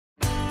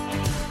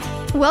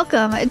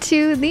Welcome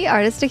to the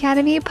Artist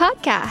Academy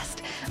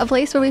podcast, a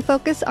place where we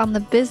focus on the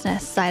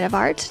business side of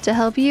art to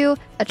help you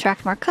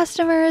attract more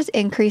customers,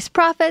 increase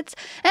profits,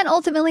 and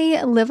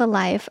ultimately live a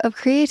life of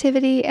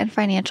creativity and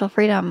financial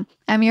freedom.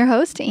 I'm your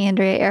host,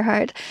 Andrea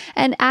Earhart,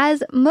 and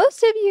as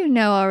most of you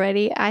know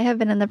already, I have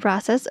been in the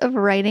process of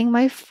writing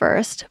my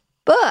first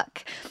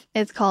book.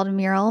 It's called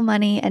Mural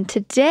Money, and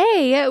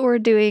today we're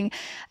doing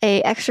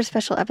a extra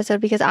special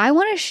episode because I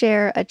want to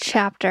share a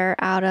chapter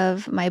out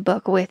of my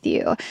book with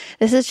you.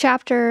 This is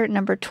chapter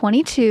number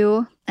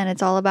 22, and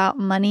it's all about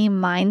money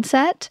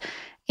mindset.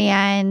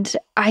 And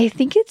I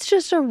think it's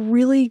just a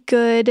really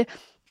good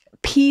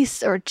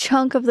piece or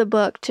chunk of the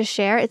book to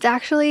share. It's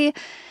actually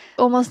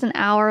almost an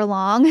hour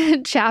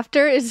long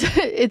chapter.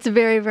 It's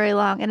very, very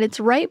long. And it's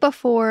right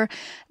before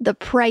the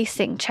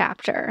pricing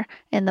chapter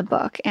in the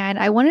book. And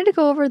I wanted to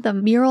go over the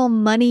mural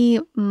money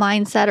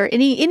mindset or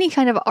any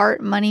kind of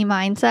art money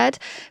mindset,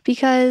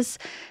 because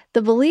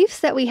the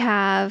beliefs that we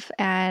have,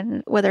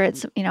 and whether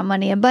it's,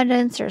 money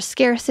abundance or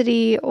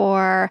scarcity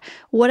or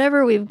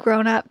whatever we've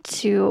grown up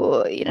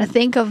to,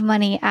 think of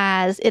money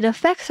as, it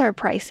affects our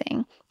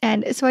pricing.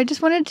 And so I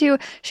just wanted to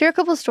share a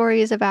couple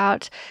stories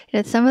about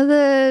some of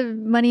the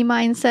money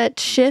mindset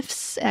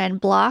shifts and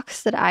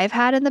blocks that I've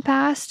had in the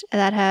past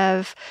that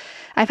I've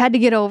had to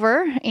get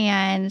over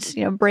and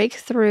break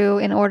through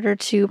in order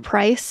to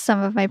price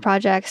some of my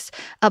projects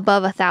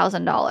above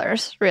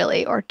 $1,000,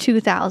 really, or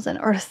 $2,000,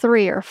 or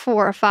 $3,000, or $4,000,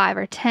 or $5,000,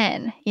 or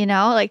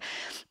 $10,000.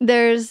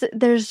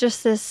 There's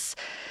just this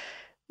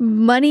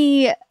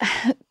money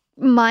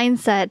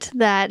mindset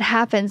that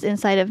happens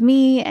inside of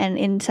me and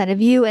inside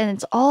of you, and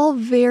it's all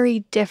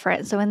very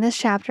different. So in this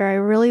chapter, I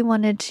really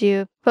wanted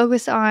to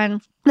focus on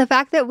the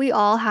fact that we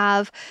all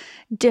have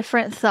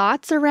different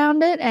thoughts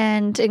around it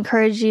and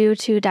encourage you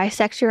to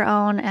dissect your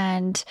own.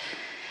 And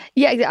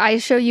I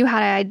show you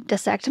how I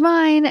dissect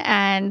mine,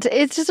 and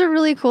it's just a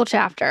really cool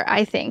chapter,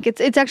 I think.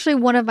 It's actually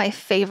one of my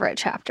favorite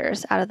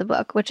chapters out of the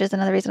book, which is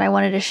another reason I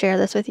wanted to share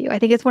this with you. I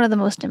think it's one of the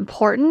most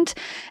important,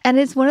 and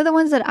it's one of the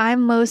ones that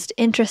I'm most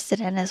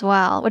interested in as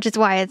well, which is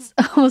why it's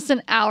almost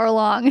an hour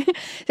long.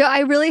 So I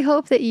really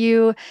hope that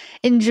you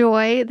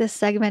enjoy this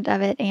segment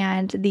of it,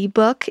 and the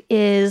book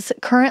is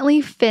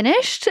currently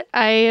finished.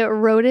 I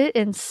wrote it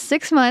in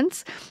 6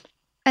 months,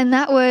 and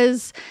that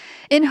was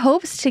in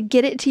hopes to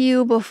get it to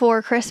you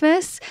before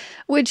Christmas,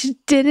 which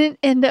didn't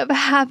end up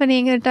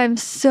happening. And I'm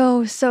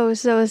so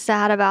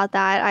sad about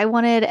that. I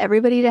wanted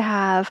everybody to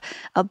have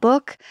a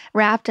book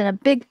wrapped in a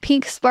big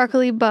pink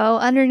sparkly bow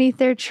underneath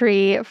their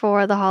tree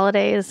for the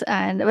holidays,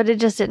 but it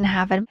just didn't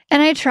happen.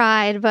 And I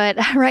tried, but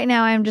right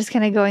now I'm just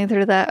kind of going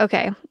through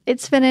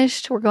it's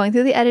finished. We're going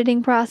through the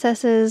editing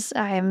processes.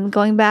 I'm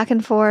going back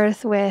and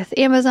forth with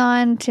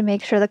Amazon to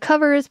make sure the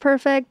cover is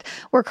perfect.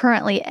 We're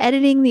currently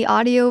editing the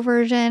audio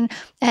version,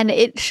 and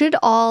it should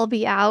all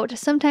be out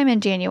sometime in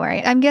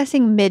January. I'm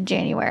guessing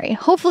mid-January,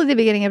 hopefully the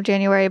beginning of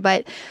January,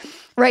 but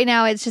right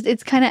now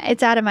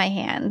it's out of my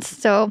hands.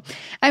 So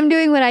I'm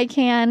doing what I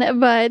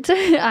can, but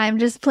I'm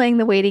just playing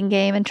the waiting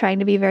game and trying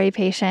to be very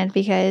patient,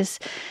 because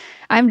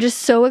I'm just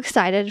so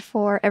excited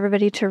for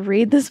everybody to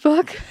read this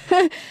book,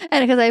 and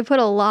because I put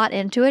a lot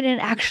into it, and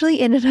it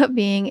actually ended up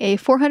being a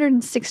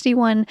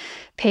 461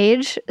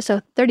 page,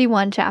 so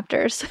 31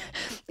 chapters,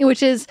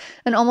 which is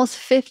an almost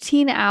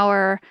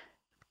 15-hour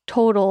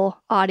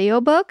total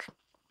audiobook.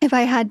 If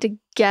I had to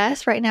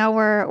guess, right now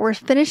we're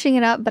finishing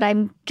it up, but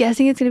I'm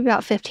guessing it's going to be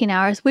about 15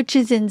 hours, which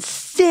is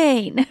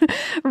insane,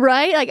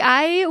 right?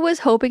 I was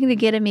hoping to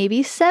get it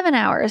maybe 7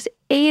 hours,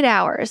 8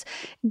 hours.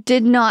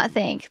 Did not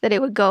think that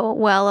it would go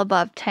well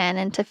above 10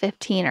 into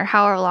 15 or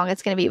however long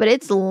it's going to be, but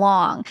it's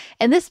long.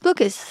 And this book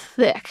is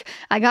thick.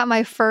 I got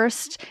my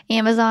first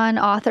Amazon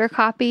author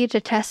copy to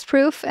test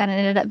proof, and it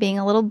ended up being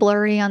a little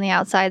blurry on the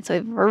outside,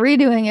 so we're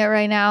redoing it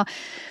right now.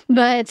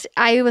 But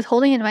I was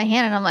holding it in my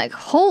hand, and I'm like,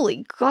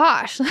 holy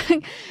gosh,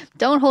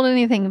 don't hold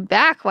anything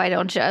back. Why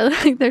don't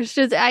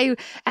you?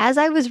 As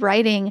I was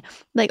writing,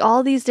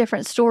 all these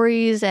different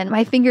stories, and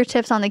my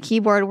fingertips on the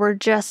keyboard were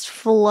just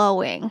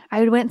flowing.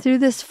 I went through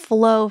this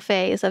flow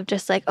phase of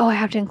just I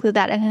have to include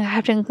that, and I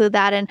have to include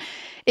that. And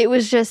it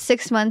was just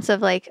 6 months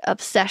of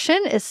obsession,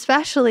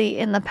 especially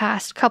in the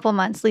past couple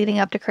months leading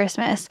up to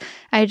Christmas.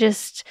 I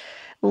just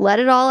let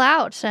it all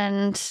out.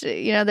 And,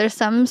 there's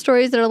some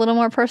stories that are a little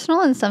more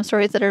personal and some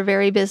stories that are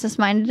very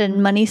business-minded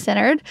and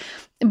money-centered.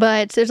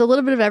 But there's a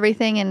little bit of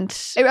everything, and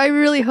I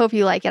really hope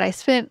you like it. I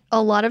spent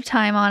a lot of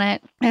time on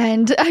it,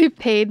 and I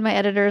paid my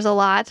editors a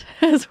lot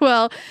as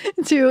well,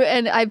 too.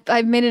 And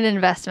I've made an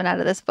investment out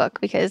of this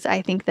book because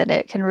I think that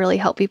it can really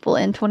help people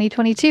in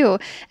 2022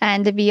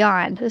 and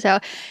beyond. So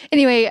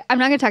anyway, I'm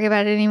not going to talk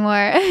about it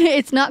anymore.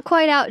 It's not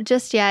quite out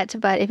just yet,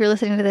 but if you're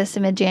listening to this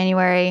in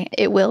mid-January,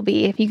 it will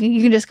be. If you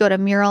can just go to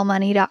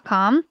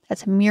muralmoney.com.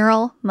 That's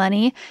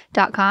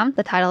muralmoney.com,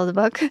 the title of the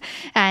book,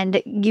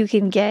 and you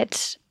can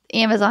get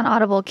Amazon,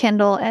 Audible,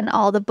 Kindle, and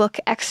all the book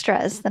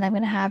extras that I'm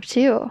going to have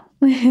too.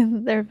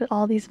 There are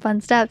all these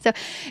fun stuff. So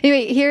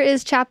anyway, here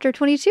is chapter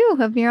 22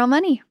 of Mural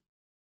Money.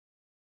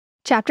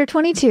 Chapter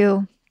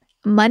 22,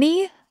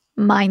 Money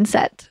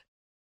Mindset.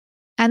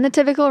 and the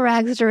typical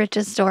rags to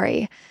riches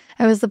story.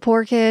 I was the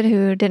poor kid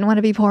who didn't want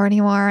to be poor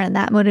anymore, and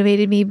that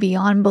motivated me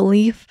beyond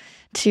belief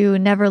to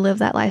never live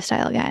that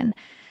lifestyle again.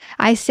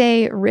 I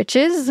say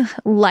riches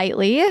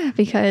lightly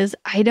because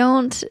I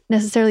don't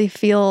necessarily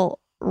feel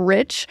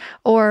rich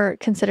or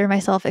consider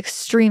myself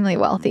extremely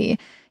wealthy.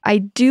 I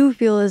do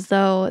feel as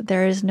though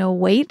there is no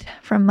weight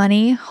from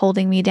money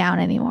holding me down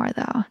anymore,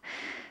 though.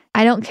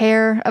 I don't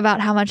care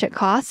about how much it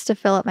costs to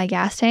fill up my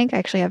gas tank. I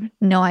actually have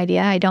no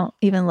idea. I don't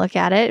even look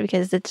at it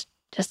because it's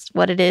just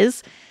what it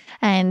is.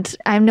 And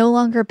I'm no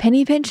longer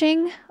penny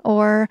pinching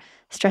or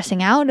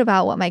stressing out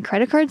about what my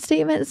credit card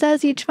statement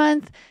says each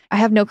month. I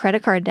have no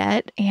credit card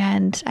debt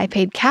and I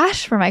paid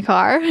cash for my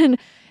car.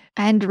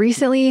 And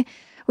recently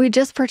we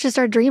just purchased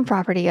our dream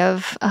property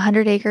of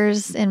 100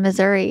 acres in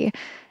Missouri.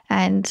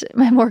 And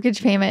my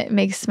mortgage payment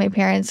makes my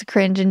parents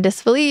cringe in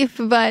disbelief,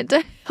 but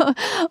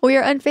we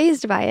are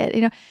unfazed by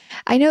it.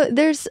 I know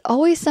there's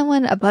always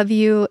someone above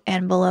you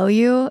and below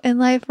you in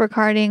life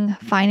regarding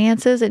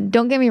finances. And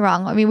don't get me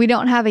wrong. I mean, we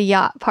don't have a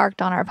yacht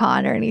parked on our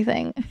pond or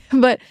anything,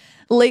 but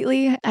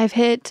lately I've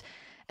hit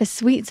a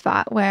sweet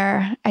spot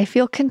where I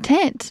feel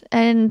content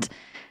and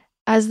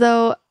as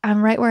though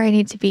I'm right where I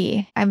need to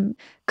be. I'm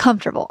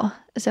comfortable.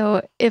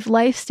 So if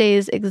life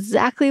stays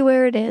exactly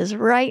where it is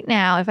right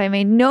now, if I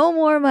made no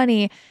more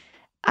money,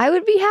 I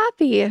would be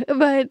happy.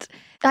 But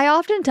I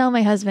often tell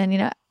my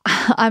husband,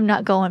 I'm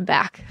not going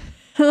back.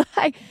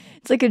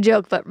 It's like a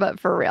joke, but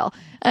for real.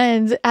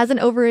 And as an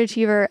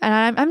overachiever,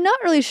 and I'm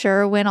not really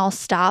sure when I'll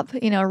stop,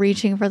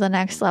 reaching for the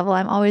next level.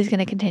 I'm always going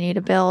to continue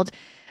to build.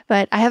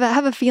 But I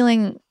have a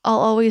feeling I'll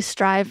always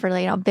strive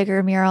for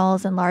bigger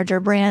murals and larger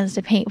brands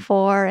to paint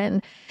for.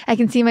 And I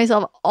can see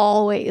myself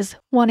always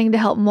wanting to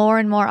help more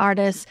and more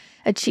artists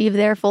achieve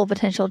their full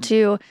potential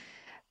too,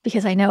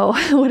 because I know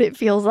what it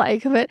feels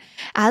like. But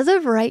as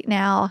of right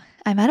now,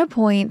 I'm at a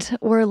point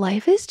where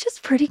life is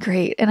just pretty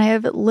great and I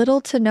have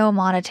little to no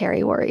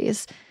monetary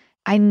worries.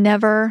 I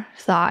never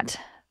thought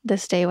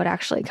this day would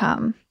actually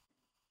come.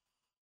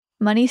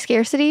 Money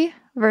scarcity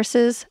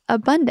versus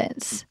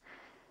abundance.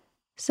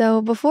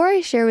 So before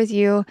I share with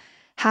you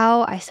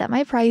how I set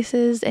my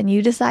prices and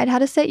you decide how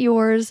to set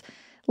yours,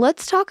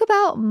 let's talk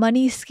about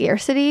money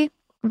scarcity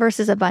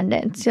versus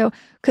abundance. So,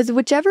 because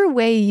whichever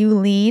way you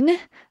lean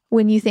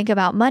when you think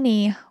about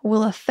money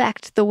will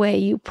affect the way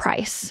you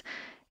price.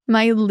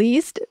 My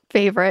least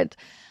favorite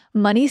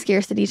money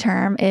scarcity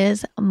term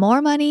is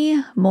more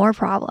money, more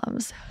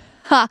problems.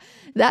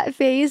 That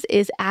phase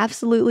is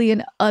absolutely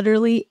and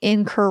utterly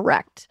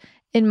incorrect,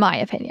 in my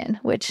opinion,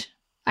 which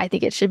I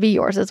think it should be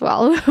yours as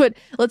well, but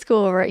let's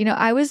go over it.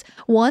 I was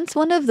once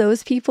one of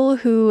those people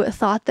who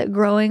thought that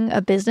growing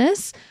a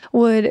business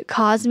would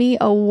cause me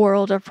a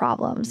world of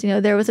problems.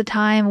 There was a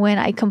time when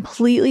I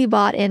completely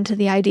bought into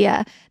the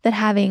idea that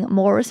having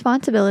more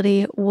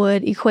responsibility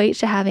would equate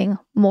to having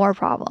more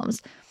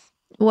problems.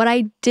 What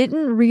I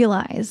didn't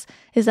realize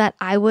is that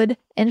I would,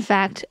 in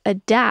fact,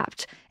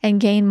 adapt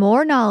and gain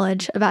more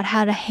knowledge about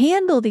how to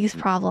handle these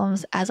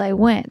problems as I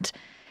went.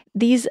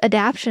 These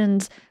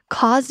adaptations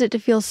caused it to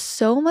feel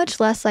so much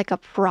less like a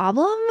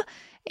problem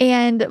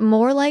and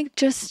more like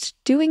just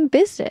doing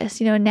business.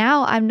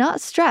 Now I'm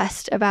not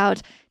stressed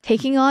about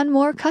taking on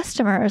more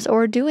customers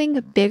or doing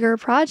bigger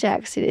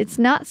projects. It's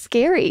not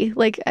scary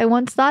like I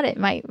once thought it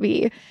might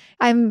be.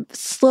 I'm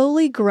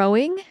slowly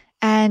growing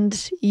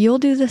and you'll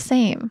do the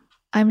same.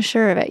 I'm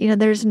sure of it.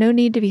 There's no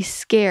need to be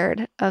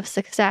scared of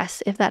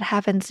success if that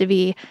happens to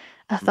be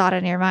a thought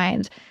in your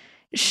mind.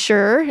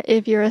 Sure,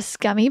 if you're a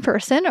scummy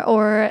person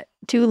or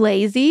too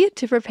lazy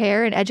to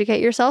prepare and educate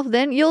yourself,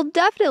 then you'll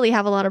definitely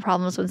have a lot of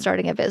problems when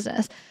starting a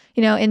business.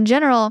 In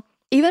general,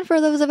 even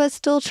for those of us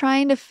still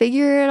trying to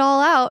figure it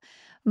all out,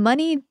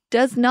 money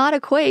does not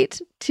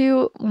equate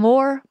to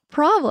more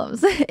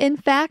problems. In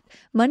fact,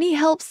 money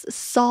helps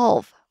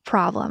solve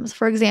problems.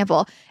 For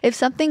example, if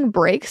something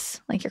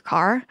breaks, like your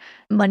car,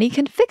 money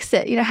can fix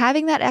it.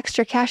 Having that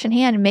extra cash in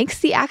hand makes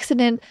the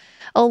accident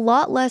a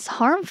lot less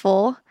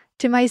harmful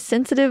to my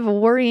sensitive,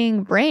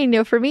 worrying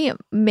brain. For me,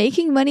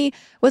 making money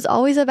was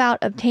always about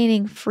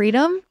obtaining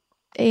freedom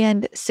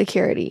and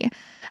security.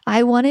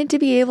 I wanted to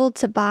be able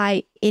to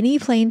buy any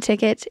plane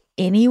ticket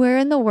anywhere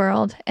in the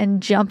world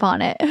and jump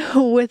on it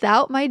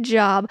without my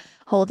job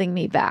holding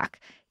me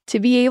back. To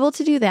be able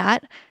to do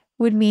that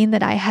would mean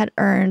that I had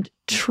earned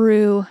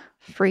true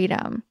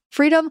freedom.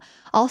 Freedom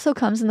also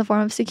comes in the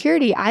form of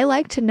security. I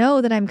like to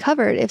know that I'm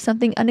covered if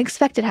something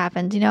unexpected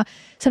happens.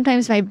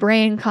 Sometimes my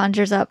brain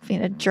conjures up,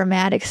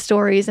 dramatic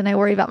stories and I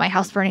worry about my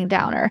house burning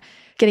down or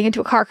getting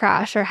into a car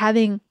crash or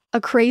having a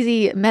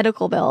crazy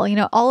medical bill,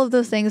 all of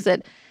those things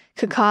that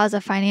could cause a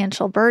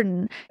financial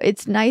burden.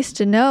 It's nice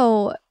to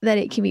know that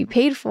it can be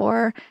paid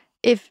for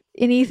if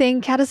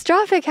anything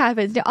catastrophic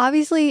happens.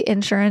 Obviously,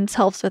 insurance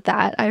helps with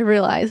that, I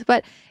realize,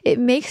 but it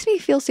makes me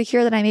feel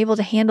secure that I'm able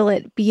to handle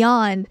it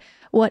beyond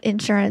what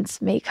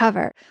insurance may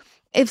cover.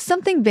 If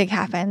something big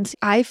happens,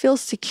 I feel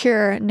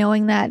secure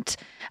knowing that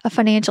a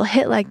financial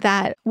hit like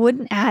that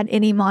wouldn't add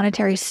any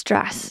monetary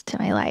stress to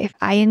my life.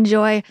 I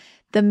enjoy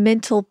the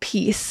mental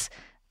peace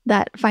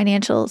that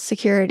financial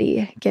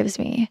security gives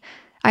me.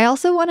 I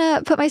also want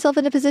to put myself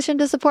in a position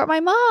to support my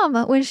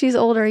mom when she's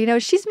older.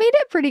 She's made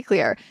it pretty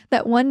clear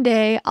that one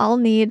day I'll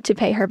need to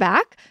pay her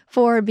back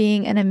for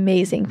being an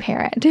amazing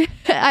parent.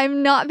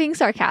 I'm not being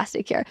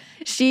sarcastic here.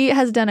 She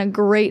has done a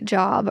great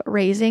job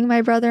raising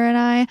my brother and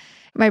I.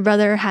 My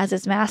brother has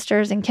his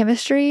master's in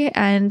chemistry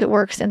and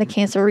works in the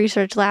cancer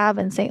research lab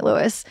in St.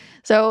 Louis.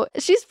 So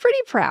she's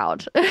pretty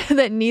proud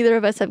that neither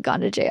of us have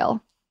gone to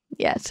jail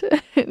yet.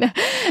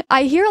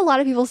 I hear a lot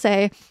of people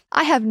say,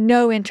 I have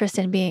no interest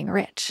in being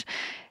rich.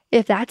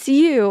 If that's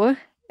you,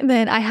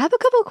 then I have a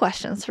couple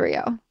questions for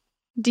you.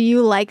 Do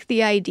you like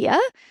the idea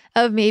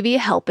of maybe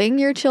helping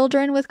your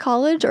children with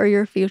college or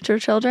your future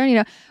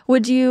children?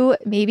 Would you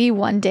maybe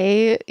one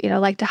day,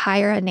 like to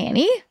hire a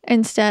nanny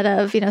instead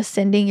of,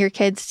 sending your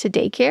kids to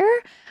daycare?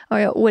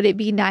 Or would it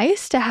be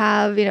nice to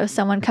have,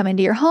 someone come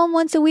into your home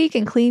once a week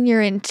and clean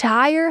your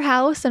entire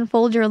house and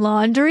fold your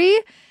laundry?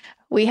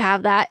 We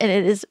have that, and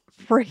it is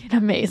freaking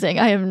amazing.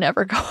 I am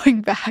never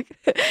going back.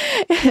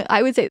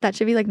 I would say that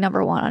should be like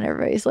number one on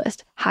everybody's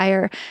list.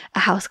 Hire a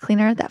house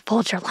cleaner that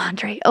folds your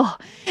laundry. Oh,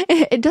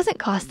 it doesn't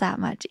cost that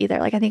much either.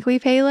 Like I think we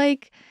pay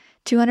like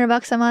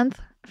 $200 a month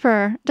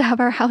to have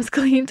our house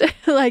cleaned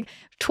like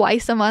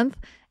twice a month.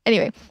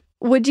 Anyway,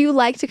 would you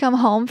like to come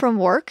home from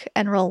work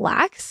and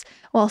relax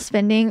while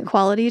spending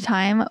quality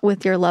time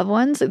with your loved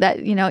ones?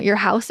 That, your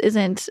house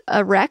isn't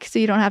a wreck, so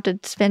you don't have to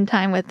spend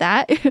time with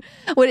that.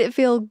 Would it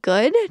feel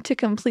good to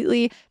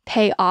completely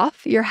pay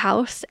off your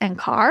house and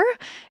car?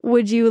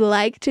 Would you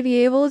like to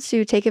be able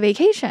to take a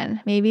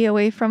vacation, maybe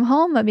away from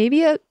home, but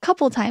maybe a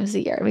couple times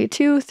a year, maybe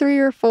 2, 3,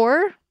 or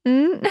 4?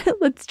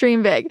 Let's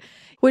dream big.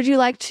 Would you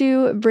like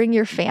to bring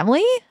your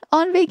family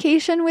on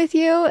vacation with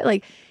you?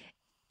 Like,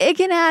 it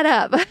can add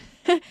up.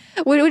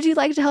 Would you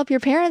like to help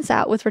your parents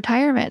out with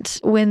retirement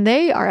when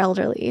they are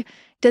elderly?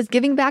 Does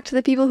giving back to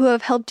the people who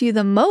have helped you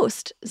the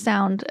most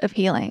sound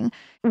appealing?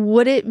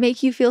 Would it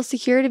make you feel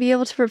secure to be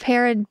able to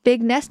prepare a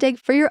big nest egg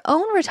for your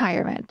own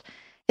retirement?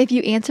 If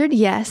you answered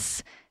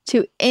yes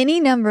to any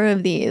number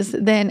of these,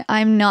 then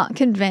I'm not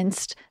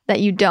convinced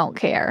that you don't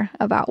care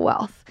about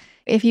wealth.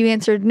 If you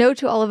answered no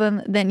to all of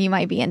them, then you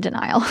might be in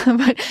denial.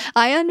 But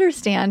I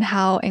understand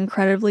how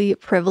incredibly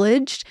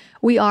privileged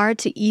we are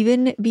to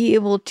even be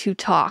able to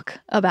talk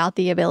about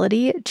the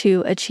ability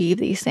to achieve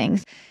these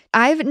things.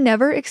 I've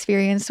never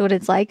experienced what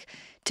it's like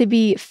to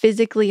be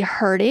physically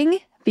hurting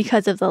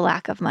because of the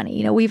lack of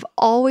money. We've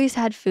always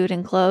had food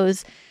and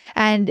clothes,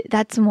 and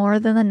that's more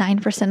than the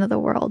 9% of the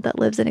world that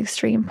lives in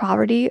extreme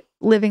poverty,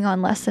 living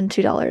on less than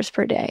 $2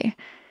 per day.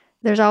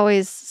 There's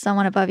always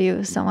someone above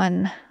you,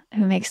 someone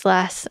who makes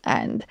less.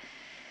 And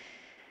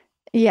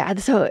yeah,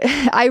 so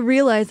I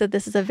realize that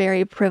this is a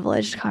very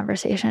privileged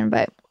conversation,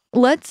 but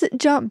let's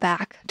jump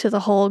back to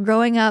the whole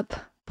growing up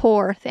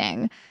poor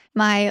thing.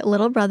 My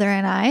little brother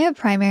and I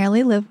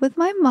primarily lived with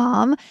my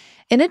mom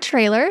in a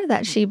trailer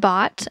that she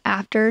bought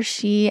after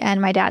she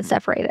and my dad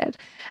separated.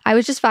 I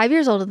was just 5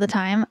 years old at the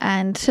time,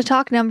 and to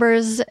talk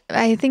numbers,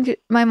 I think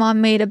my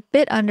mom made a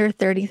bit under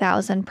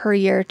 $30,000 per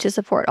year to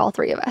support all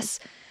three of us.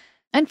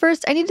 And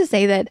first, I need to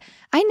say that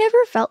I never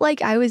felt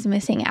like I was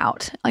missing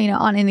out,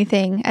 on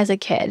anything as a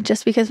kid,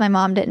 just because my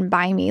mom didn't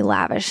buy me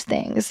lavish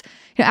things.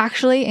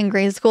 Actually, in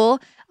grade school,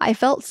 I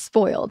felt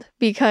spoiled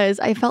because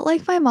I felt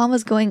like my mom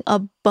was going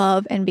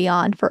above and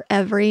beyond for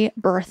every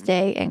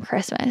birthday and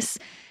Christmas.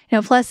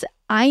 Plus,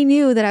 I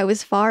knew that I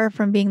was far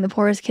from being the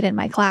poorest kid in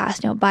my class.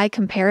 By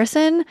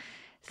comparison,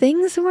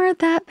 things weren't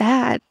that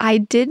bad. I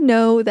did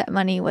know that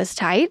money was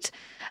tight.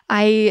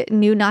 I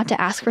knew not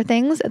to ask for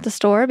things at the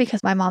store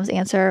because my mom's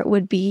answer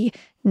would be,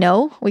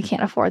 no, we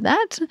can't afford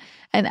that.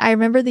 And I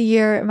remember the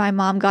year my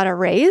mom got a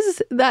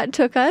raise that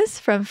took us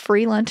from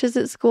free lunches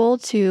at school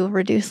to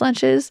reduced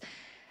lunches.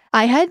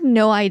 I had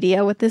no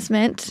idea what this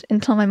meant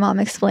until my mom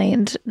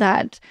explained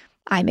that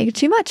I make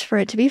too much for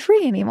it to be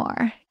free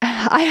anymore.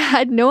 I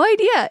had no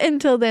idea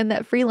until then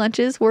that free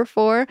lunches were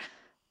for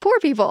poor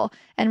people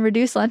and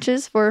reduced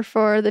lunches were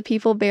for the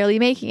people barely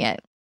making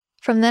it.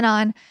 From then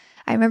on,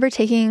 I remember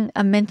taking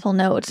a mental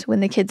note when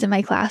the kids in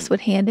my class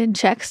would hand in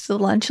checks to the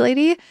lunch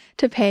lady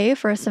to pay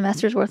for a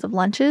semester's worth of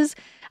lunches.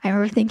 I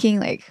remember thinking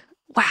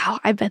wow,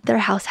 I bet their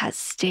house has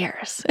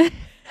stairs.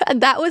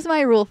 And that was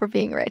my rule for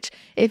being rich.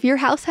 If your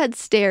house had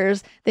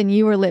stairs, then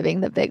you were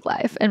living the big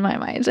life in my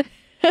mind.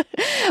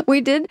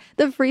 We did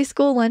the free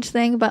school lunch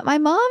thing, but my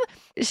mom,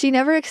 she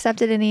never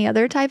accepted any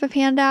other type of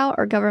handout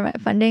or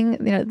government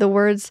funding. The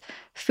words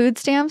food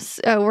stamps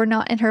were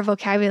not in her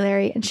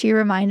vocabulary, and she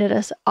reminded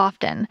us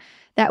often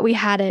that we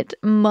had it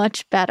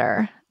much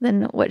better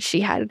than what she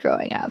had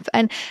growing up.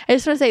 And I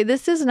just want to say,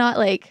 this does not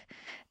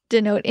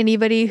denote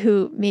anybody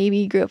who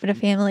maybe grew up in a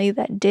family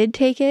that did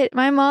take it.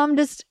 My mom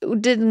just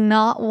did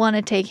not want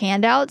to take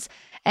handouts,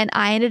 and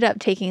I ended up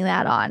taking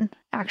that on,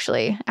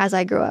 actually, as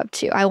I grew up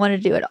too. I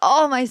wanted to do it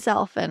all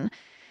myself, and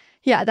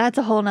yeah, that's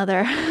a whole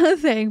nother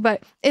thing.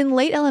 But in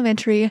late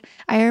elementary,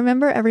 I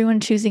remember everyone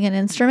choosing an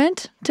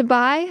instrument to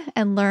buy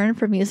and learn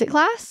for music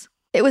class.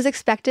 It was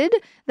expected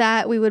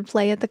that we would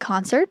play at the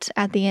concert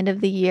at the end of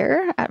the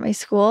year at my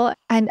school.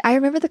 And I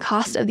remember the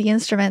cost of the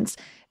instruments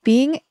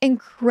being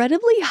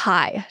incredibly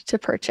high to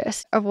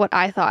purchase of what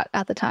I thought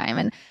at the time.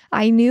 And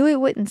I knew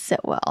it wouldn't sit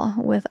well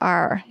with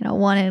our,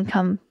 one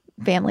income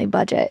family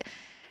budget.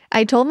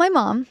 I told my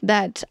mom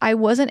that I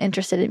wasn't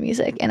interested in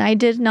music and I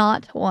did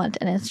not want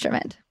an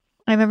instrument.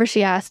 I remember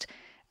she asked,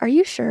 "Are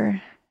you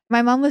sure?"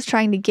 My mom was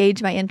trying to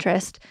gauge my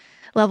interest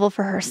level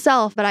for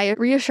herself, but I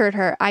reassured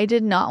her I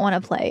did not want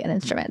to play an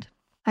instrument.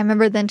 I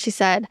remember then she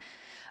said,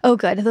 "Oh,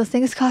 good. Those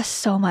things cost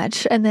so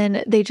much, and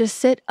then they just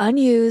sit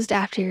unused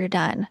after you're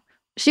done."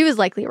 She was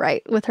likely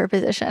right with her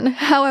position.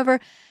 However,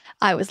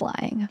 I was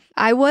lying.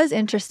 I was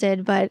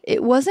interested, but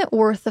it wasn't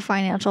worth the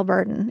financial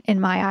burden in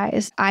my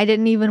eyes. I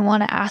didn't even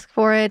want to ask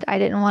for it. I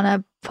didn't want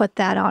to put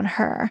that on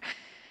her.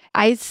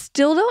 I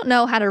still don't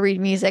know how to read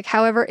music.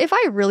 However, if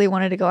I really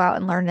wanted to go out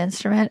and learn an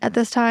instrument at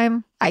this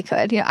time, I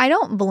could. I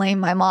don't blame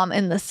my mom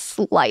in the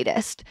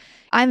slightest.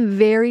 I'm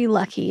very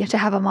lucky to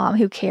have a mom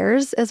who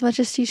cares as much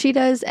as she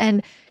does,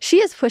 and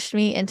she has pushed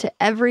me into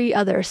every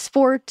other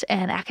sport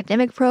and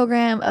academic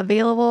program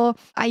available.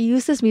 I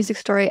use this music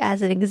story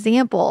as an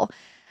example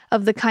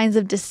of the kinds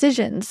of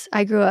decisions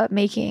I grew up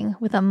making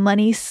with a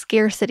money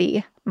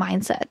scarcity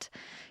mindset.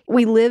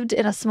 We lived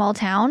in a small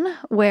town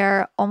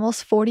where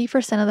almost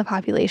 40% of the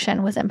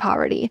population was in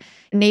poverty.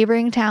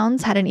 Neighboring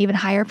towns had an even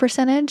higher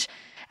percentage.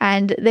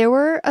 And there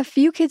were a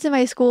few kids in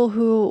my school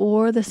who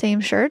wore the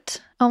same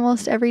shirt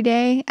almost every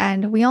day.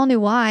 And we all knew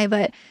why,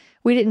 but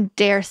we didn't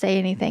dare say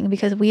anything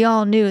because we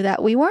all knew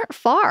that we weren't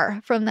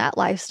far from that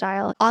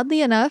lifestyle.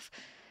 Oddly enough,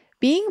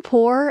 being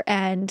poor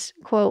and,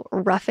 quote,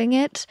 roughing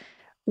it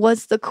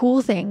was the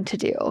cool thing to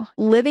do.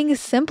 Living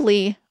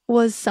simply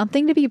was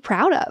something to be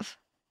proud of.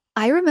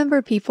 I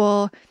remember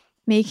people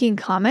making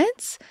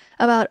comments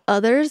about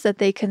others that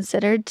they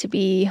considered to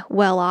be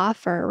well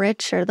off or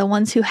rich or the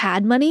ones who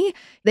had money.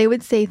 They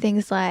would say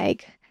things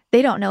like,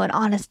 "They don't know an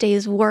honest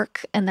day's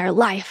work in their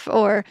life,"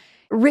 or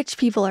 "rich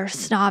people are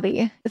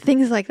snobby,"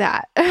 things like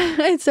that.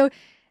 And so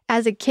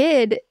as a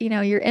kid,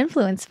 you're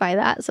influenced by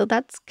that. So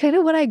that's kind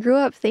of what I grew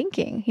up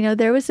thinking.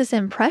 There was this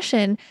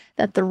impression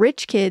that the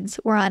rich kids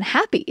were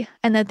unhappy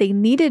and that they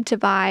needed to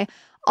buy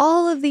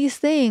all of these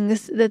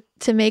things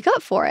to make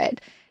up for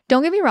it.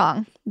 Don't get me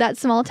wrong, that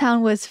small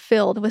town was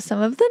filled with some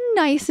of the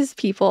nicest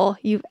people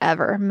you've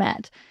ever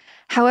met.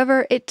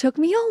 However, it took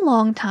me a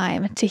long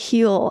time to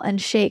heal and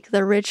shake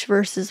the rich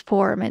versus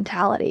poor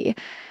mentality.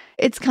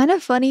 It's kind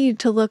of funny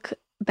to look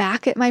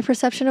back at my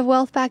perception of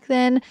wealth back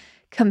then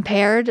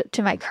compared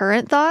to my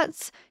current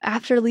thoughts.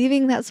 After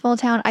leaving that small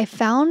town, I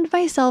found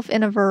myself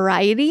in a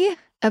variety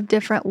of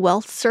different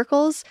wealth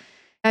circles.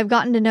 I've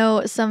gotten to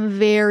know some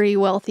very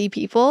wealthy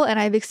people, and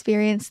I've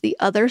experienced the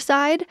other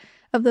side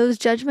of those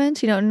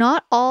judgments.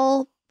 Not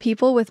all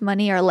people with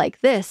money are like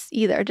this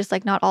either, just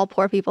like not all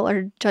poor people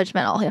are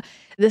judgmental.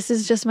 This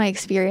is just my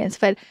experience,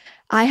 but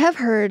I have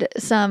heard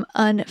some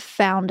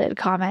unfounded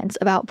comments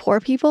about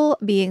poor people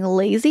being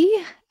lazy.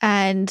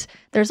 And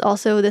there's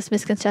also this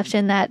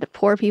misconception that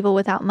poor people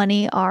without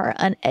money are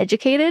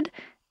uneducated.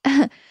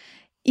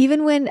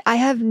 Even when I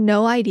have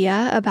no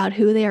idea about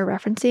who they are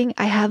referencing,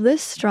 I have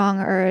this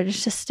strong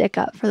urge to stick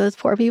up for those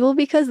poor people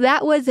because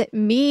that wasn't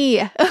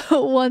me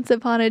once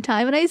upon a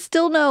time. And I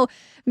still know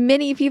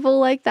many people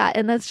like that.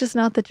 And that's just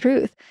not the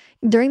truth.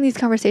 During these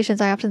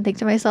conversations, I often think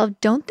to myself,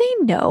 don't they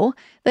know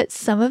that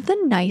some of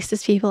the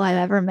nicest people I've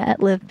ever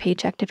met live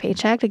paycheck to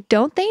paycheck? Like,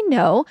 don't they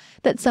know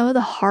that some of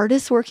the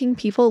hardest working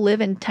people live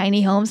in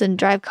tiny homes and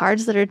drive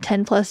cars that are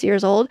 10 plus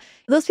years old?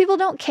 Those people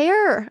don't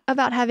care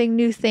about having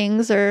new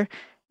things or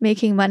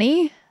making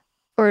money,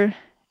 or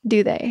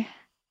do they?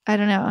 I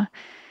don't know.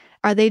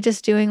 Are they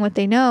just doing what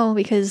they know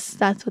because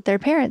that's what their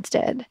parents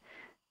did?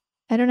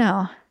 I don't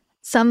know.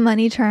 Some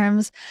money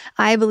terms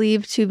I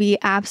believe to be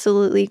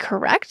absolutely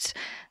correct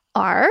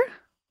are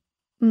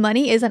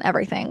money isn't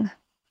everything.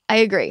 I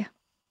agree.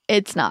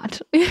 It's not.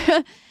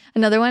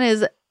 Another one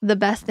is the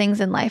best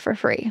things in life are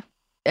free.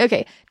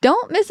 Okay,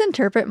 don't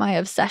misinterpret my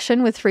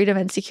obsession with freedom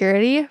and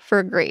security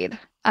for greed.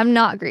 I'm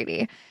not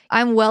greedy.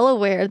 I'm well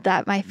aware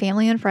that my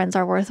family and friends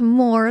are worth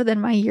more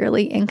than my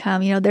yearly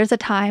income. There's a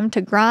time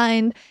to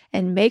grind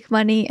and make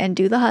money and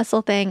do the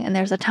hustle thing, and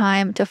there's a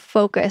time to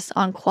focus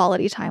on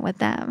quality time with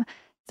them.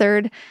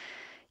 Third,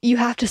 you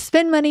have to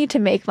spend money to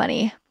make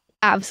money.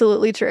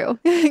 Absolutely true.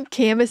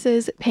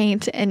 Canvases,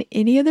 paint, and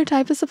any other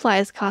type of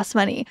supplies cost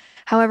money.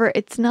 However,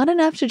 it's not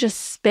enough to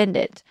just spend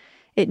it.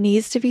 It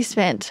needs to be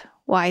spent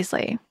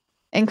wisely.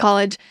 In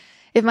college,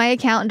 if my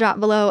account dropped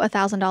below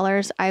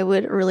 $1,000, I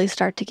would really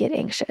start to get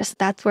anxious.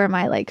 That's where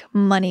my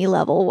money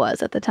level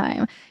was at the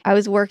time. I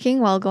was working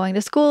while going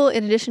to school.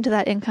 In addition to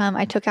that income,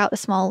 I took out a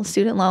small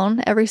student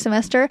loan every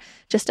semester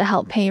just to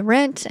help pay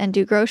rent and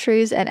do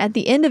groceries. And at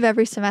the end of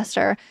every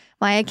semester,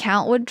 my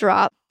account would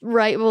drop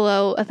right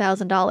below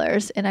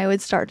 $1,000. And I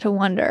would start to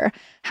wonder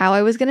how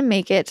I was going to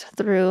make it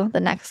through the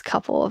next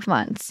couple of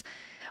months.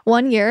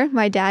 One year,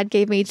 my dad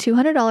gave me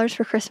 $200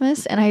 for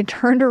Christmas, and I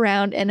turned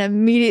around and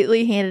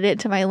immediately handed it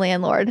to my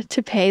landlord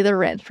to pay the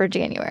rent for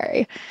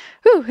January.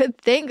 Whew,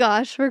 thank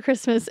gosh for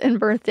Christmas and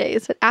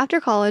birthdays. But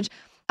after college,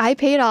 I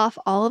paid off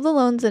all of the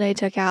loans that I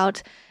took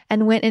out,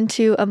 and went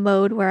into a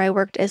mode where I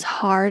worked as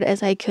hard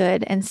as I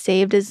could and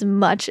saved as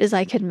much as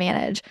I could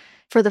manage.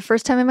 For the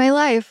first time in my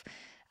life,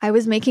 I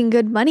was making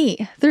good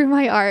money through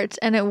my art.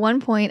 And at one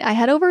point, I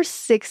had over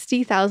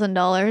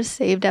 $60,000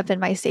 saved up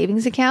in my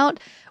savings account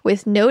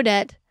with no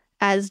debt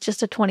as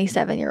just a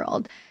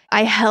 27-year-old.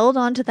 I held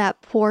on to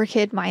that poor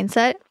kid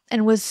mindset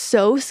and was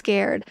so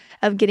scared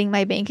of getting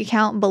my bank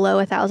account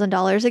below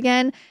 $1,000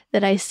 again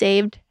that I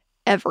saved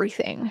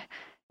everything.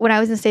 When I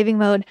was in saving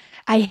mode,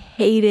 I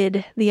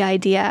hated the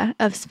idea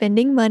of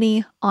spending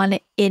money on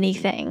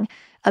anything,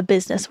 a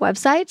business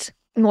website,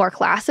 more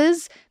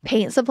classes,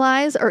 paint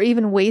supplies, or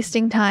even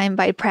wasting time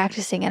by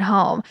practicing at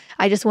home.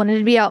 I just wanted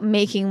to be out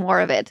making more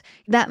of it.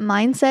 That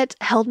mindset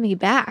held me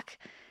back.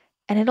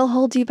 And it'll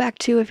hold you back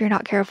too if you're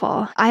not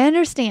careful. I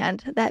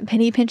understand that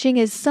penny pinching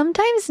is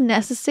sometimes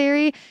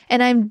necessary,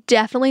 and I'm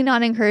definitely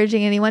not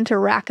encouraging anyone to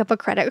rack up a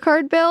credit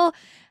card bill.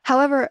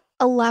 However,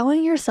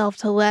 allowing yourself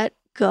to let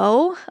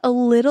go a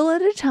little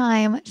at a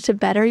time to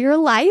better your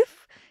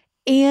life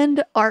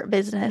and art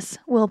business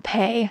will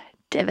pay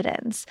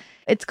dividends.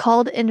 It's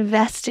called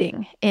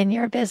investing in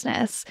your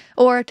business.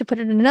 Or to put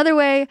it another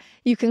way,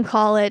 you can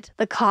call it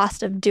the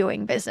cost of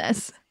doing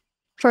business.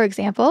 For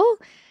example,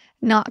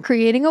 not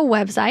creating a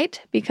website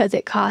because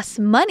it costs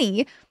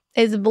money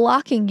is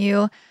blocking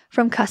you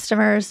from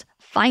customers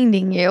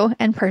finding you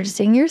and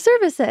purchasing your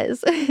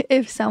services.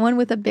 If someone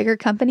with a bigger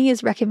company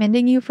is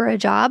recommending you for a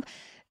job,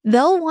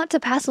 they'll want to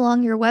pass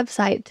along your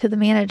website to the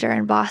manager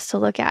and boss to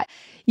look at.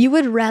 You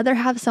would rather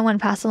have someone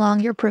pass along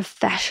your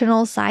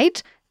professional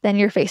site than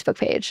your Facebook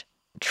page.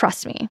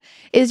 Trust me.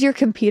 Is your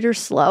computer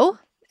slow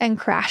and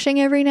crashing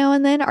every now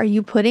and then? Are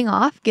you putting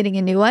off getting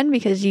a new one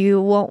because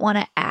you won't want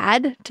to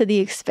add to the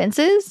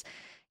expenses?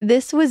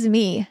 This was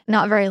me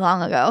not very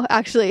long ago.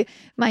 Actually,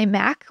 my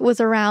Mac was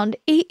around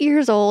 8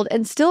 years old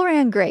and still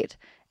ran great,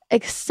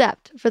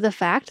 except for the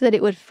fact that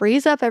it would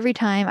freeze up every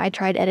time I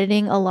tried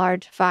editing a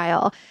large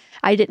file.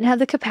 I didn't have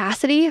the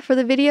capacity for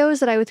the videos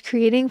that I was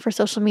creating for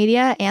social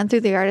media and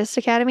through the Artist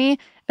Academy.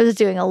 I was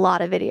doing a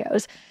lot of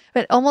videos.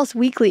 But almost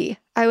weekly,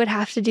 I would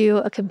have to do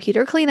a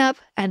computer cleanup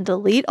and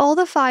delete all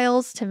the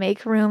files to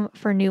make room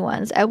for new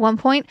ones. At one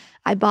point,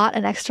 I bought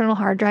an external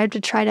hard drive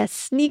to try to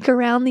sneak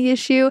around the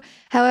issue.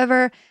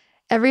 However,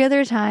 every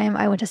other time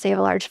I went to save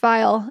a large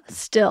file,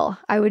 still,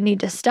 I would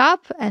need to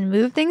stop and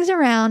move things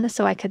around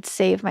so I could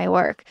save my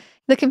work.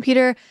 The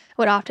computer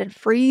would often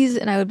freeze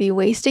and I would be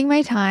wasting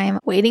my time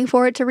waiting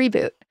for it to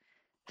reboot.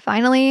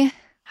 Finally,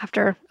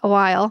 after a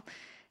while,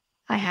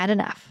 I had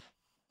enough.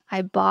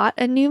 I bought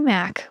a new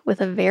Mac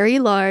with a very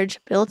large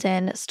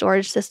built-in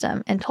storage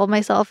system and told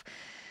myself,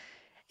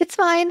 it's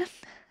fine.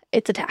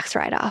 It's a tax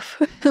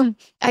write-off.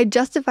 I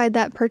justified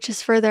that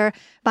purchase further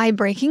by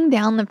breaking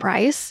down the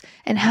price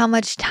and how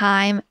much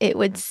time it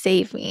would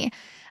save me.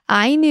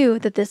 I knew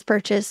that this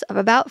purchase of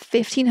about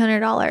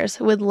 $1,500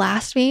 would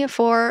last me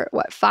for,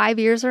 5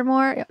 years or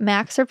more?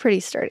 Macs are pretty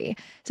sturdy.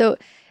 So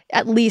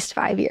at least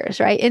 5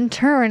 years, right? In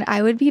turn,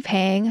 I would be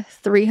paying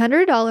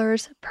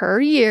 $300 per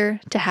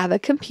year to have a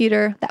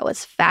computer that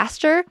was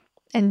faster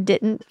and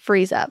didn't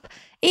freeze up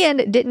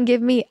and didn't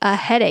give me a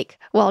headache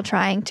while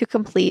trying to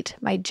complete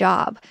my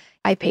job.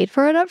 I paid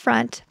for it up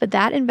front, but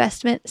that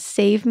investment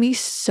saved me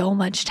so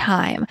much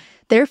time.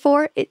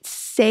 Therefore, it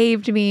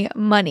saved me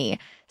money.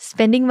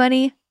 Spending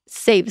money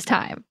saves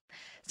time.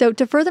 So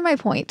to further my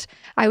point,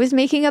 I was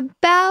making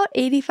about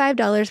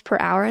 $85 per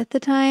hour at the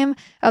time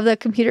of the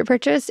computer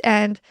purchase.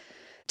 And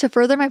to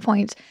further my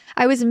point,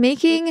 I was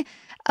making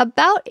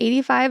about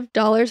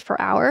 $85 per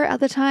hour at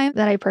the time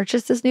that I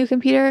purchased this new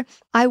computer.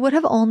 I would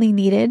have only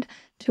needed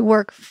to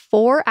work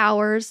 4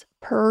 hours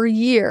per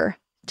year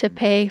to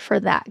pay for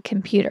that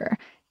computer.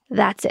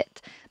 That's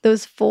it.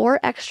 Those 4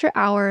 extra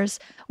hours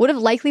would have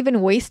likely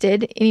been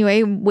wasted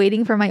anyway,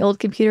 waiting for my old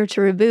computer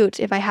to reboot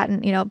if I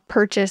hadn't,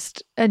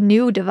 purchased a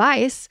new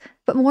device.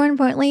 But more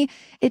importantly,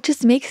 it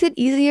just makes it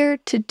easier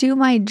to do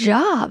my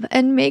job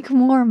and make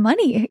more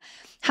money.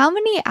 How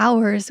many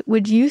hours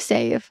would you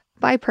save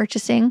by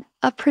purchasing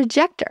a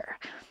projector?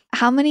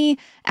 How many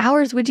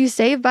hours would you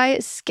save by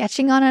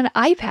sketching on an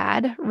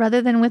iPad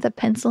rather than with a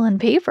pencil and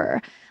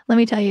paper? Let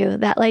me tell you,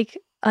 that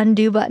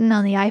undo button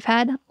on the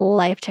iPad,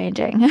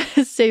 life-changing.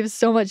 Saves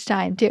so much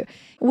time too.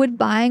 Would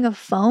buying a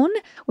phone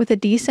with a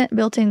decent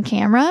built-in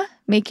camera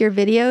make your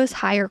videos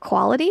higher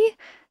quality?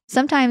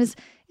 Sometimes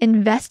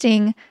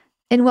investing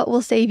in what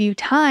will save you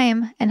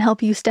time and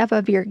help you step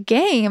up your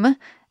game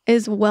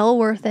is well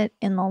worth it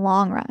in the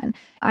long run.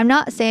 I'm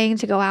not saying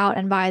to go out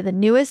and buy the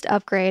newest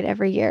upgrade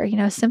every year.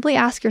 Simply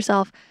ask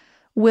yourself,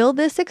 will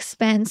this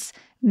expense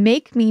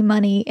make me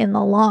money in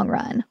the long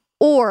run?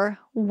 Or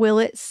will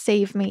it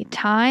save me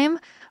time?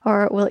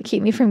 Or will it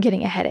keep me from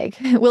getting a headache?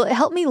 Will it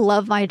help me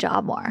love my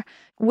job more?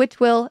 Which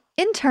will,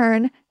 in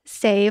turn,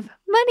 save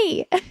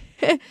money.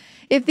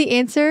 If the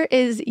answer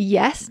is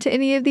yes to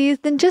any of these,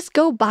 then just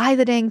go buy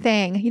the dang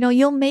thing.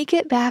 You'll make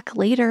it back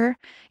later.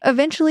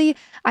 Eventually,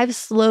 I've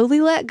slowly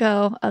let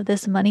go of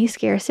this money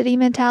scarcity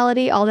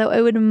mentality, although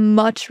I would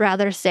much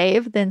rather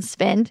save than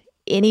spend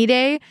any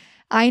day.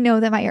 I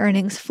know that my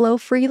earnings flow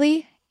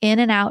freely in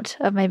and out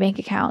of my bank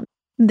account.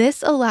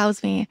 This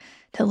allows me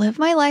to live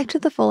my life to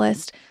the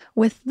fullest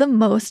with the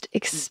most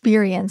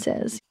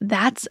experiences.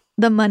 That's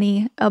the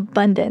money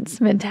abundance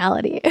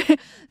mentality.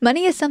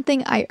 Money is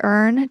something I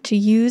earn to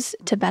use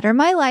to better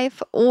my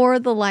life or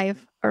the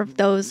life of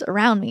those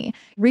around me.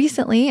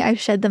 Recently, I've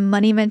shed the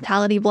money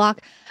mentality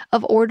block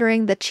of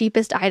ordering the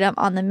cheapest item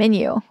on the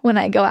menu when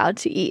I go out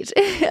to eat.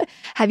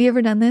 Have you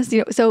ever done this?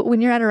 So when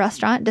you're at a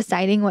restaurant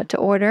deciding what to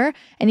order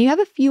and you have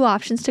a few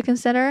options to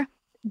consider,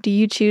 do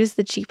you choose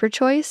the cheaper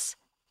choice?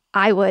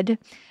 I would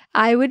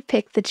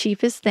pick the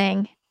cheapest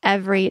thing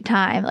every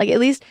time. Like, at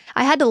least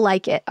I had to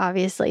like it,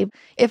 obviously.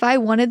 If I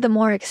wanted the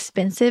more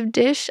expensive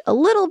dish a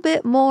little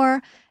bit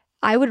more,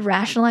 I would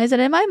rationalize it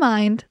in my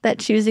mind that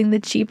choosing the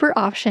cheaper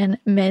option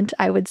meant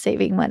I was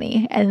saving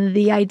money. And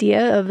the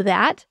idea of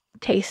that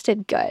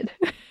tasted good.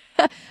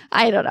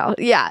 I don't know.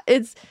 Yeah,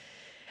 it's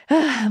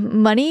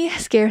money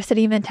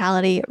scarcity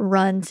mentality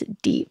runs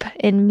deep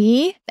in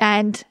me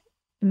and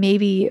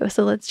maybe,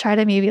 so let's try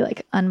to maybe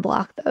like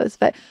unblock those.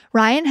 But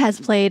Ryan has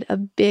played a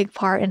big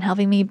part in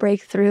helping me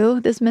break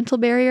through this mental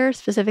barrier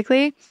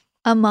specifically,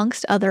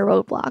 amongst other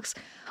roadblocks.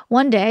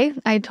 One day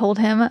I told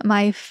him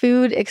my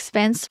food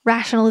expense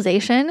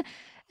rationalization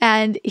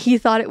and he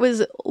thought it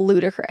was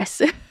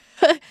ludicrous.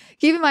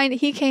 Keep in mind,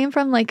 he came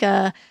from like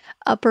a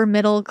upper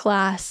middle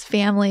class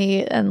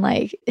family and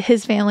like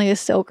his family is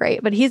so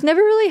great, but he's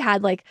never really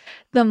had like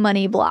the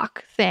money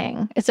block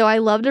thing. So I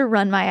love to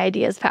run my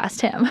ideas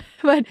past him.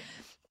 But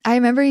I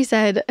remember he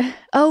said,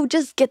 "Oh,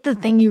 just get the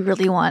thing you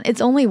really want.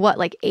 It's only what,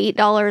 like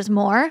 $8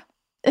 more?"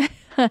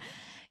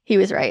 He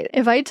was right.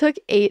 If I took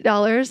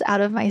 $8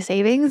 out of my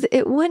savings,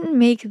 it wouldn't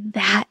make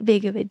that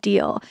big of a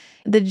deal.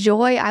 The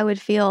joy I would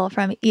feel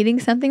from eating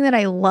something that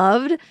I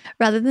loved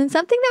rather than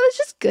something that was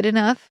just good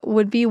enough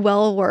would be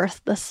well worth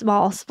the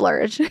small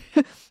splurge.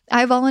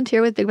 I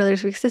volunteer with Big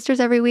Brothers Big Sisters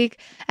every week,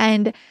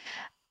 and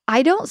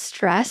I don't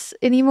stress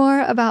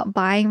anymore about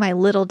buying my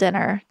little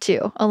dinner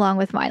too, along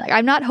with mine. Like,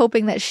 I'm not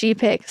hoping that she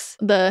picks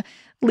the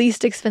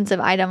least expensive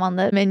item on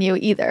the menu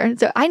either.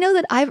 So I know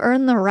that I've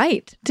earned the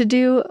right to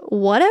do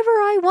whatever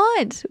I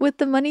want with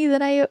the money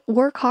that I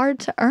work hard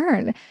to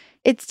earn.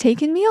 It's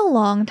taken me a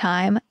long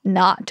time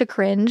not to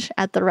cringe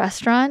at the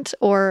restaurant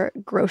or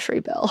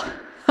grocery bill.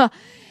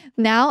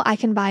 Now I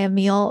can buy a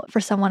meal for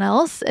someone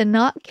else and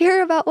not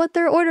care about what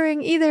they're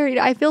ordering either.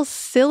 I feel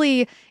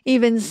silly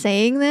even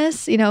saying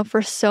this,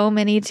 for so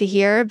many to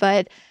hear,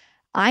 but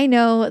I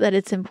know that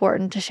it's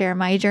important to share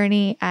my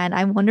journey, and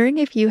I'm wondering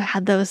if you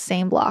had those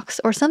same blocks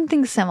or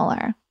something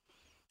similar.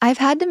 I've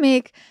had to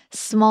make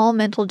small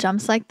mental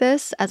jumps like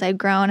this as I've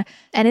grown,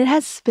 and it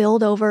has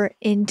spilled over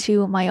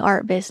into my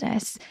art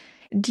business.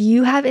 Do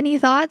you have any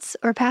thoughts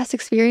or past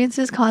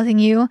experiences causing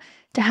you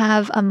to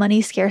have a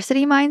money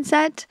scarcity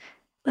mindset?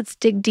 Let's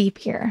dig deep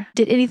here.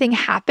 Did anything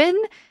happen,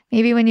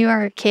 maybe when you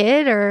were a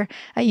kid or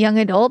a young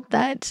adult,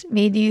 that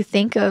made you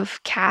think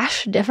of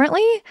cash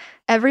differently?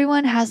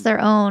 Everyone has their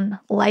own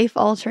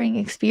life-altering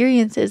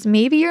experiences.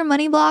 Maybe your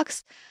money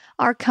blocks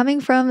are coming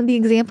from the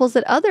examples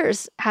that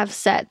others have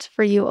set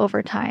for you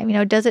over time.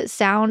 Does it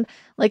sound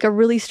like a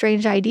really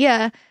strange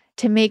idea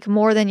to make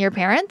more than your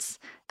parents?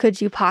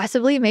 Could you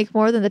possibly make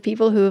more than the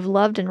people who have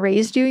loved and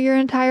raised you your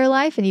entire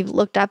life and you've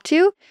looked up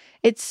to?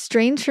 It's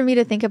strange for me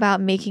to think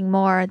about making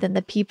more than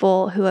the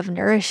people who have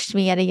nourished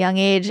me at a young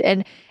age.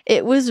 And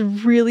it was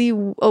really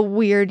a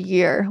weird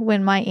year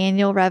when my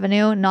annual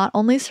revenue not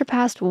only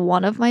surpassed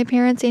one of my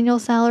parents' annual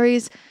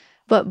salaries,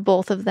 but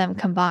both of them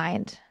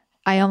combined.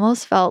 I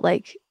almost felt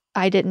like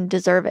I didn't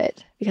deserve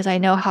it because I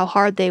know how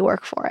hard they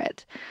work for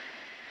it.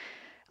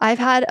 I've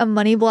had a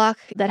money block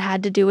that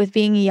had to do with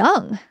being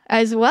young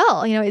as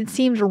well. It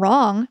seemed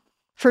wrong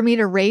for me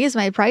to raise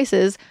my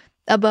prices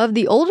above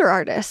the older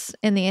artists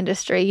in the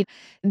industry.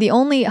 The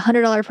only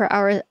 $100 per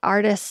hour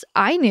artists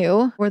I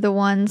knew were the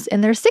ones in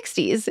their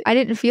 60s. I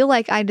didn't feel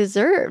like I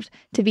deserved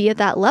to be at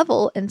that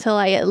level until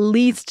I at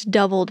least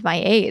doubled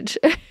my age.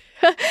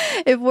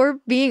 If we're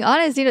being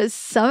honest,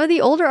 some of the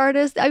older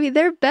artists,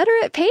 they're better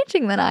at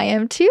painting than I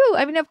am too.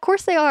 Of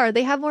course they are.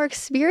 They have more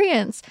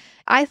experience.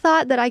 I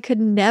thought that I could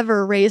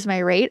never raise my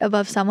rate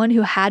above someone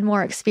who had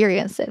more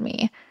experience than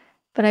me.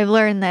 But I've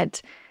learned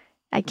that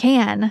I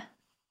can,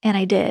 and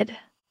I did.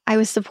 I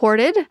was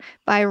supported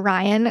by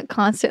Ryan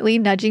constantly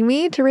nudging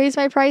me to raise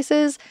my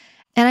prices,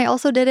 and I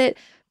also did it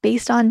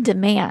based on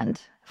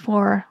demand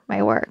for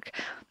my work.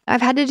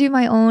 I've had to do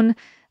my own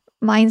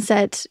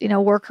mindset,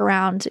 work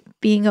around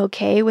being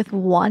okay with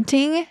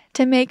wanting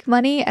to make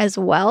money as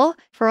well.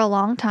 For a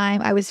long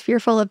time, I was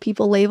fearful of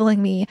people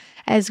labeling me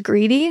as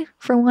greedy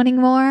for wanting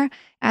more.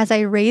 As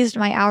I raised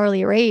my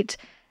hourly rate,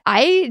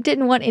 I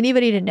didn't want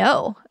anybody to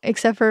know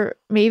except for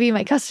maybe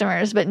my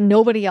customers, but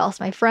nobody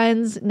else, my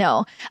friends.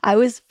 No, I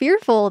was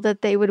fearful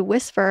that they would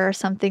whisper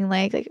something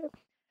like,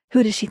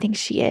 who does she think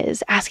she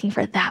is asking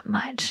for that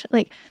much?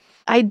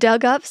 I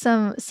dug up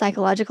some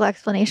psychological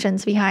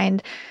explanations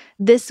behind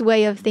this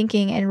way of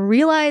thinking and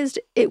realized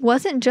it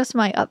wasn't just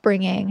my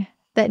upbringing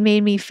that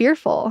made me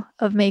fearful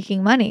of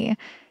making money.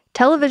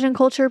 Television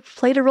culture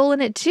played a role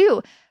in it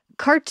too.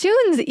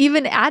 cartoons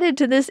even added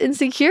to this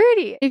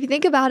insecurity. If you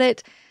think about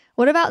it,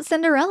 what about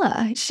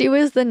Cinderella? She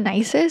was the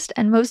nicest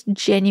and most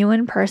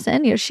genuine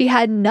person. She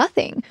had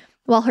nothing,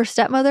 while her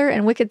stepmother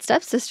and wicked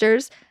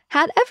stepsisters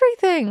had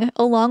everything,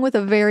 along with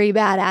a very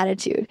bad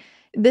attitude.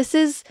 This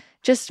is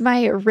just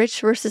my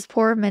rich versus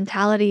poor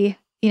mentality,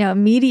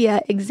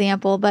 media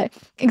example. But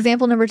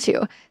example number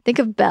 2, think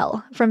of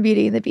Belle from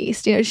Beauty and the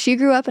Beast. She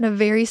grew up in a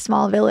very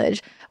small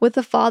village with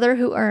a father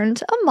who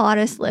earned a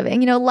modest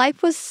living.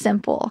 Life was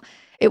simple.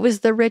 It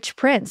was the rich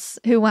prince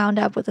who wound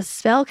up with a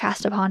spell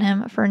cast upon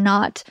him for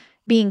not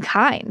being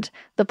kind.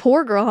 The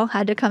poor girl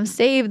had to come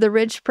save the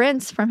rich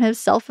prince from his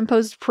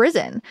self-imposed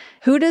prison.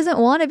 Who doesn't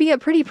want to be a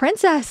pretty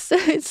princess?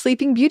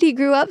 Sleeping Beauty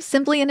grew up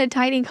simply in a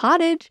tiny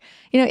cottage,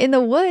 in the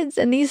woods.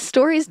 And these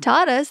stories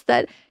taught us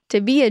that to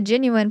be a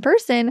genuine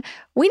person,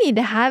 we need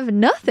to have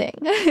nothing.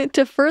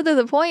 To further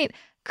the point,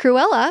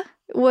 Cruella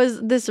was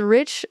this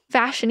rich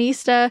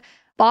fashionista,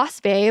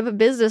 boss babe,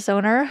 business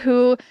owner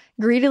who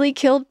greedily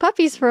killed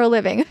puppies for a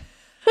living.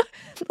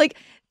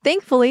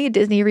 Thankfully,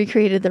 Disney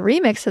recreated the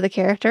remix of the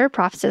character.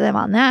 Props to them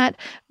on that.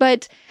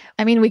 But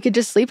we could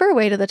just sleep our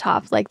way to the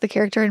top, like the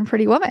character in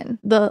Pretty Woman.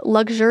 The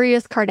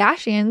luxurious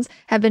Kardashians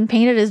have been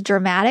painted as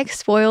dramatic,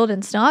 spoiled,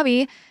 and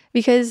snobby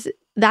because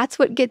that's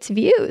what gets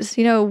views.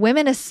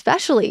 Women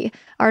especially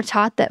are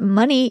taught that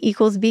money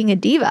equals being a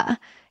diva.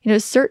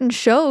 Certain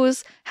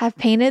shows have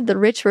painted the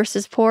rich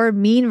versus poor,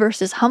 mean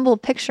versus humble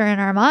picture in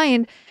our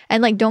mind.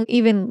 And don't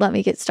even let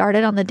me get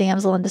started on the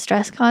damsel in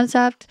distress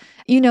concept.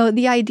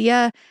 The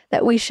idea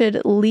that we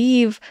should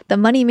leave the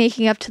money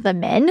making up to the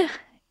men.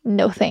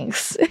 No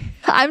thanks.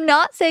 I'm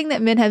not saying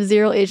that men have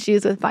zero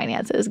issues with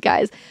finances,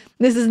 guys.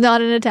 This is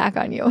not an attack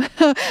on you.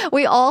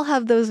 We all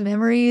have those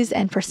memories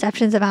and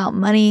perceptions about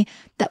money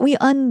that we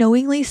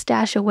unknowingly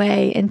stash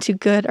away into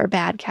good or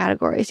bad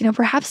categories.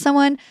 Perhaps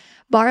someone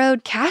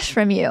borrowed cash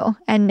from you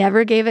and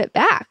never gave it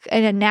back.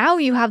 And now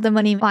you have the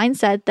money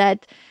mindset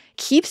that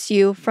keeps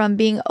you from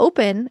being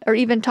open or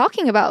even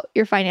talking about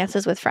your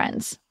finances with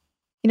friends.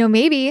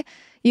 Maybe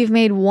you've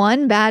made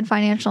one bad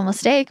financial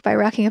mistake by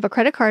racking up a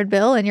credit card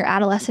bill in your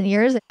adolescent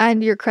years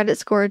and your credit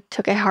score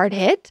took a hard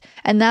hit.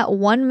 And that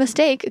one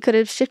mistake could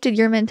have shifted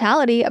your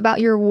mentality about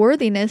your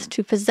worthiness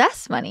to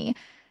possess money.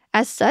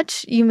 As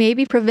such, you may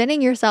be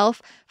preventing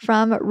yourself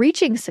from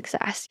reaching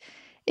success.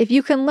 If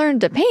you can learn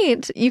to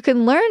paint, you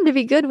can learn to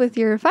be good with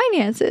your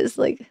finances.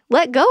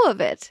 Let go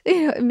of it.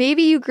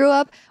 Maybe you grew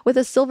up with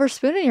a silver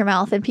spoon in your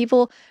mouth and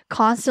people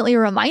constantly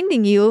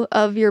reminding you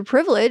of your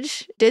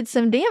privilege did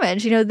some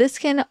damage. This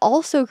can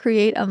also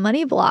create a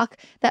money block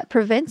that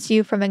prevents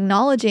you from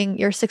acknowledging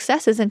your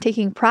successes and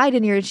taking pride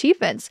in your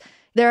achievements.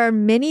 There are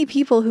many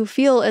people who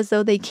feel as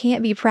though they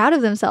can't be proud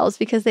of themselves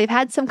because they've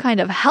had some kind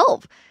of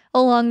help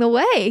along the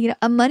way.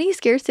 A money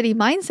scarcity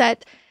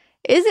mindset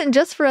isn't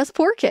just for us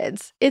poor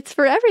kids. It's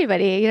for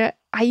everybody.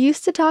 I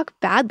used to talk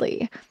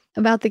badly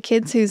about the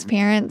kids whose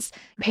parents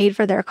paid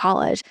for their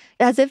college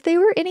as if they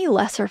were any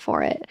lesser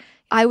for it.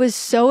 I was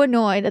so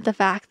annoyed at the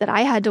fact that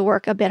I had to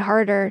work a bit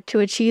harder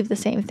to achieve the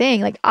same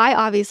thing. I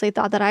obviously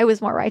thought that I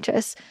was more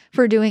righteous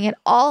for doing it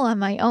all on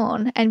my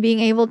own and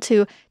being able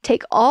to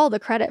take all the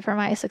credit for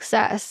my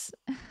success.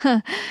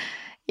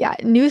 Yeah,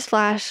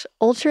 newsflash,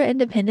 ultra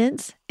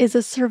independence is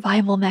a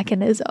survival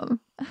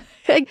mechanism.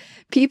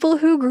 People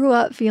who grew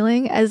up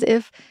feeling as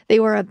if they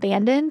were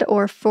abandoned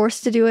or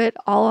forced to do it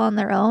all on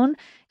their own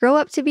grow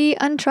up to be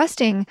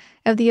untrusting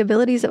of the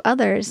abilities of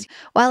others.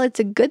 While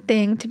it's a good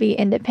thing to be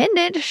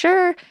independent,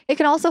 sure, it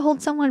can also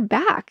hold someone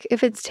back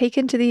if it's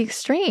taken to the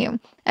extreme.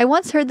 I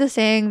once heard the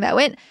saying that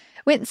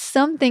went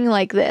something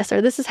like this,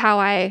 or this is how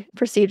I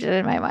perceived it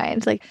in my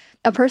mind.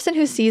 A person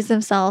who sees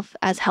themselves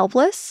as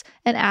helpless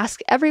and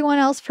asks everyone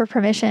else for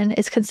permission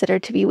is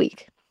considered to be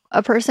weak.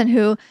 A person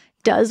who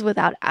does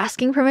without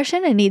asking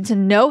permission and needs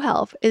no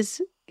help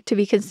is to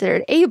be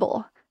considered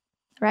able,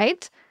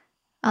 right?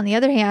 On the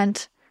other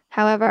hand,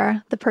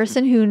 however, the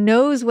person who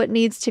knows what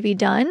needs to be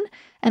done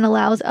and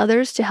allows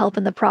others to help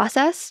in the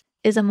process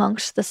is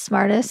amongst the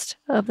smartest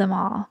of them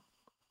all.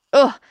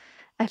 Ugh,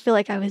 I feel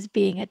like I was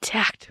being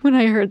attacked when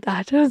I heard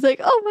that. I was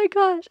like, oh my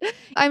gosh.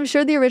 I'm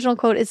sure the original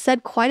quote is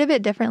said quite a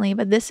bit differently,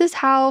 but this is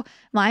how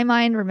my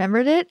mind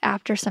remembered it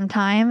after some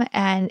time.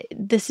 And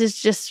this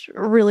is just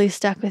really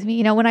stuck with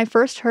me. When I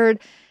first heard,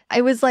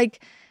 I was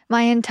like,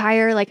 my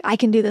entire, I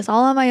can do this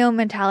all on my own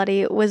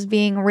mentality was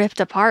being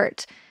ripped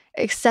apart.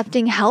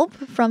 Accepting help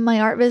from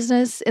my art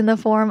business in the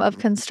form of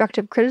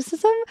constructive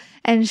criticism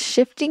and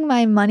shifting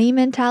my money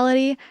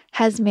mentality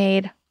has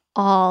made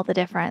all the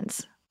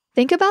difference.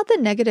 Think about the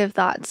negative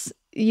thoughts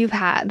you've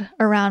had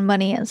around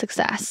money and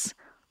success,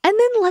 and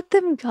then let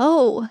them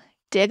go.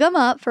 Dig them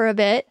up for a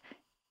bit,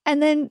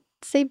 and then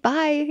say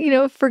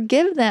bye.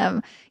 Forgive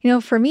them.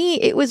 For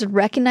me, it was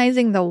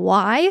recognizing the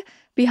why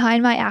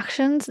behind my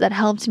actions that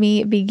helped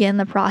me begin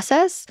the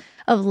process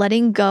of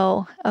letting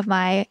go of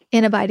my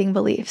inabiding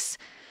beliefs.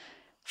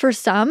 For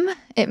some,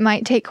 it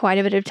might take quite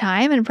a bit of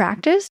time and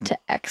practice to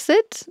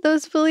exit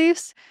those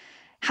beliefs.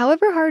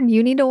 However hard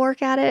you need to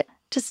work at it,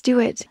 just do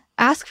it.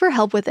 Ask for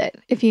help with it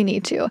if you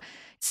need to.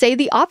 Say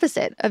the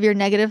opposite of your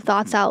negative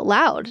thoughts out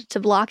loud to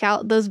block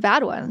out those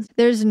bad ones.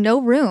 There's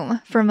no room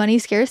for money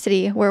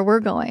scarcity where we're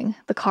going.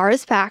 The car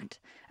is packed,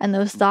 and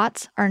those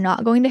thoughts are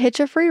not going to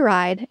hitch a free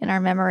ride in our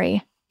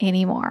memory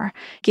anymore.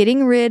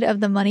 Getting rid of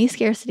the money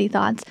scarcity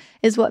thoughts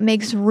is what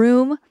makes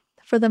room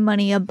for the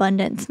money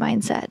abundance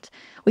mindset.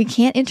 We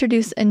can't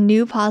introduce a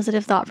new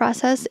positive thought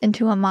process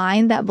into a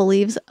mind that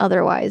believes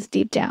otherwise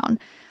deep down.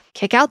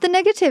 Kick out the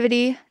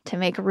negativity to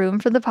make room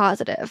for the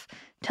positive.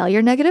 Tell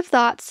your negative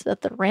thoughts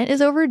that the rent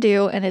is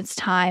overdue and it's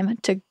time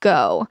to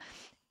go.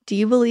 Do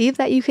you believe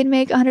that you can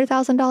make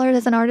 $100,000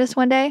 as an artist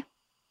one day?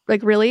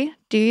 Like, really?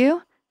 Do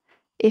you?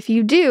 If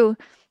you do,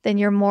 then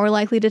you're more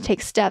likely to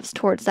take steps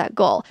towards that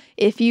goal.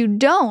 If you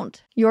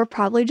don't, you're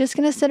probably just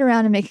going to sit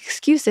around and make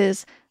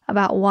excuses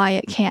about why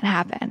it can't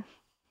happen.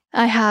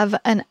 I have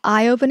an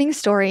eye-opening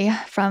story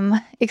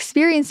from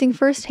experiencing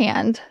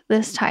firsthand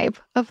this type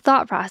of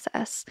thought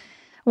process.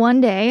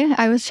 One day,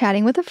 I was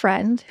chatting with a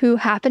friend who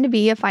happened to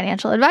be a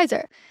financial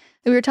advisor.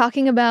 We were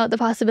talking about the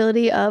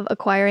possibility of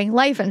acquiring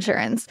life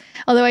insurance,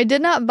 although I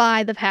did not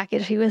buy the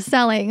package he was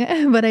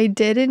selling, but I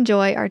did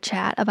enjoy our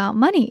chat about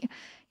money.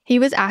 He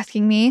was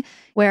asking me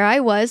where I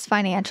was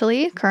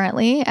financially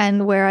currently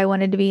and where I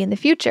wanted to be in the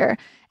future.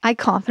 I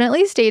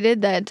confidently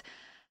stated that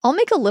I'll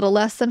make a little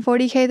less than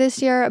 $40K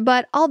this year,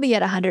 but I'll be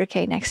at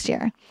 $100K next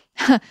year.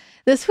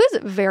 This was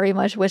very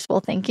much wishful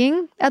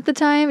thinking at the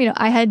time.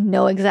 I had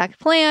no exact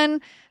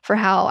plan for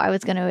how I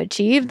was going to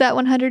achieve that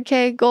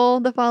 $100K goal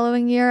the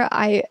following year.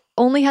 I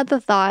only had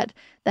the thought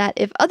that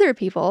if other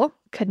people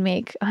could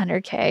make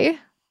 $100K,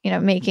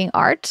 making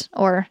art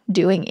or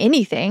doing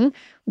anything,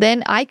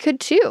 then I could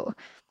too.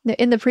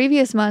 In the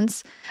previous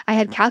months, I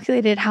had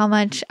calculated how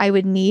much I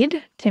would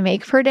need to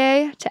make per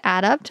day to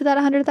add up to that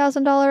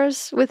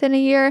 $100,000 within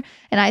a year.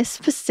 And I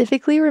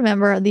specifically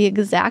remember the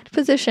exact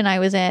position I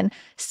was in,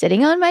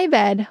 sitting on my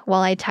bed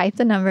while I typed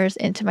the numbers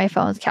into my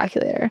phone's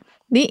calculator.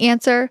 The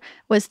answer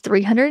was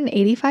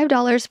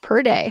 $385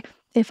 per day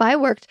if I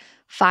worked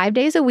 5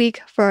 days a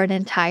week for an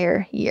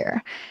entire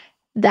year.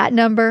 That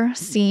number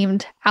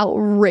seemed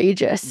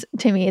outrageous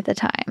to me at the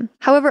time.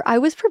 However, I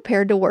was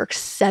prepared to work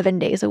 7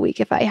 days a week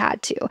if I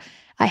had to.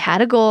 I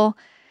had a goal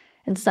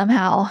and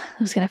somehow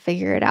I was going to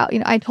figure it out.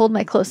 I told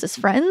my closest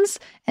friends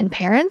and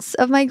parents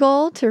of my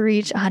goal to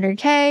reach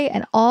 100K,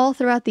 and all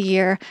throughout the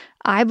year,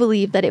 I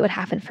believed that it would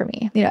happen for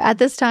me. At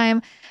this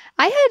time,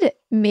 I had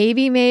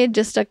maybe made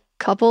just a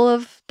couple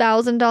of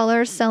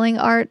 $1,000s selling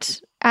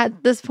art.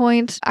 At this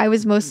point, I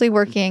was mostly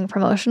working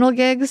promotional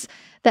gigs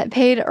that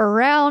paid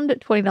around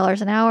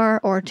 $20 an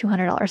hour or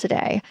 $200 a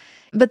day.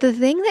 But the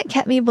thing that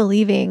kept me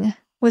believing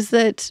was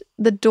that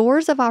the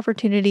doors of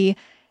opportunity,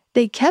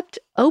 they kept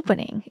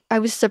opening. I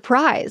was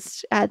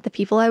surprised at the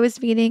people I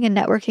was meeting and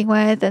networking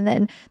with, and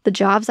then the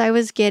jobs I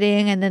was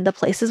getting, and then the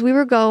places we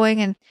were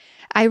going. And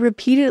I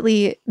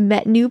repeatedly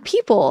met new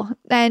people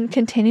and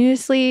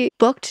continuously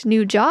booked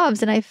new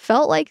jobs. And I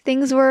felt like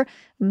things were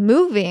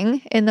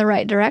moving in the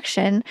right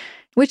direction,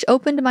 which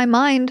opened my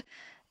mind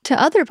to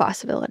other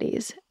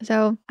possibilities.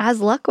 So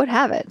as luck would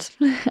have it,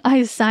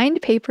 I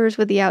signed papers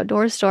with the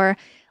outdoor store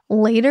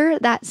later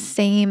that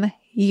same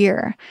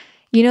year.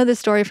 You know the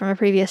story from a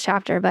previous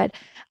chapter, but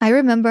I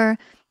remember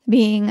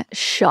being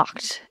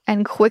shocked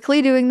and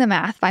quickly doing the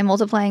math by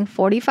multiplying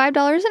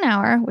 $45 an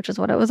hour, which is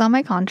what it was on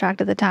my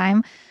contract at the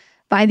time,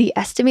 by the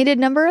estimated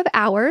number of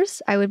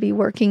hours I would be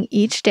working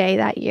each day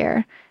that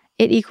year.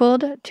 It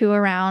equaled to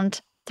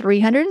around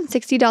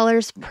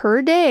 $360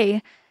 per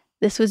day.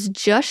 This was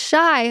just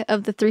shy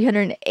of the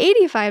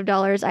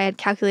 $385 I had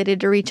calculated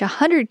to reach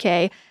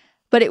 100K,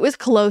 but it was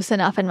close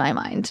enough in my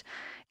mind.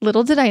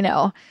 Little did I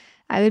know,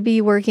 I would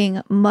be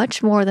working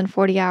much more than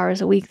 40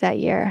 hours a week that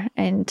year.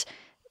 And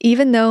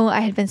even though I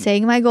had been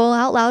saying my goal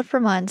out loud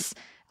for months,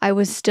 I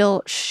was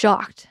still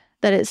shocked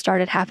that it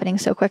started happening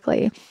so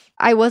quickly.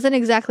 I wasn't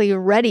exactly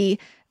ready,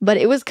 but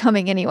it was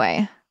coming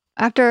anyway.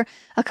 After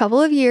a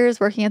couple of years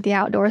working at the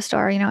outdoor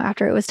store,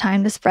 after it was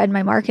time to spread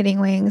my marketing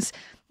wings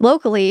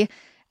locally,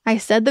 I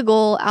said the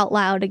goal out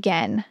loud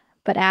again,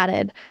 but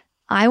added,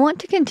 I want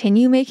to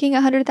continue making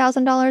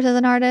 $100,000 as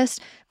an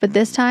artist, but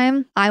this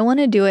time I want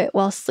to do it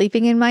while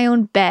sleeping in my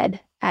own bed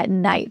at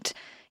night.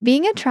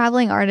 Being a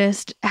traveling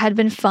artist had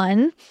been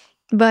fun,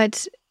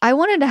 but I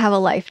wanted to have a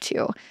life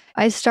too.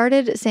 I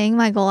started saying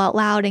my goal out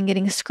loud and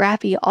getting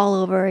scrappy all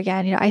over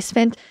again. I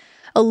spent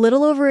a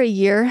little over a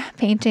year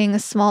painting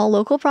small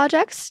local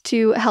projects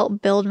to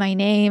help build my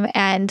name,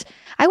 and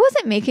I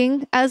wasn't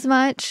making as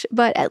much,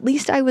 but at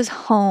least I was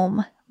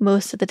home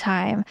most of the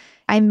time.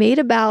 I made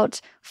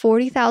about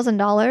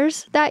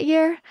 $40,000 that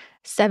year,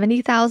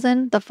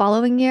 $70,000 the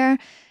following year,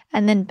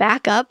 and then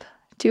back up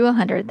to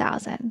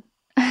 $100,000.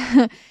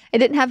 It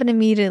didn't happen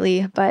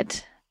immediately,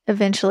 but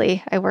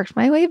eventually I worked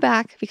my way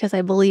back because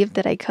I believed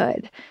that I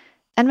could.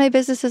 And my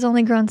business has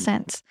only grown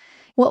since.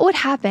 What would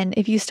happen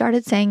if you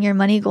started saying your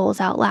money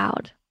goals out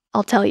loud?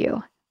 I'll tell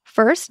you.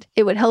 First,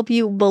 it would help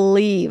you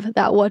believe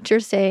that what you're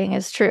saying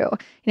is true.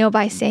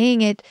 By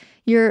saying it,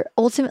 you're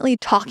ultimately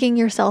talking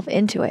yourself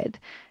into it.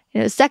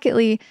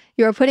 Secondly,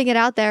 you're putting it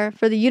out there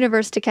for the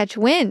universe to catch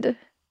wind.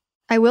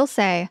 I will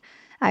say,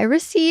 I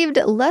received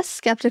less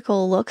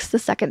skeptical looks the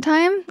second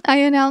time I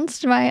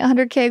announced my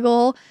 100K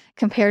goal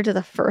compared to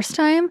the first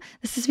time.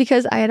 This is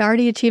because I had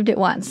already achieved it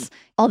once,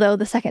 although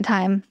the second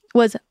time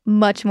was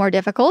much more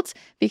difficult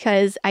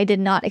because I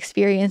did not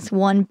experience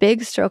one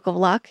big stroke of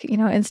luck.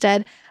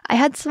 Instead, I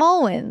had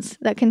small wins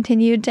that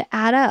continued to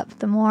add up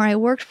the more I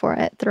worked for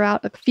it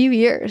throughout a few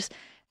years.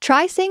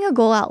 Try saying a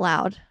goal out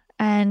loud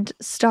and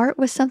start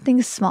with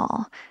something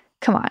small.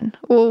 Come on.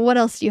 Well, what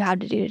else do you have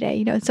to do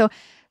today? So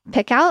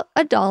pick out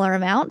a dollar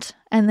amount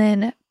and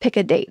then pick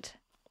a date.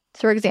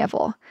 For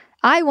example,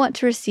 I want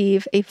to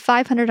receive a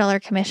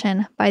 $500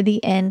 commission by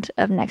the end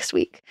of next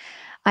week.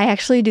 I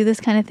actually do this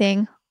kind of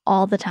thing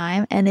all the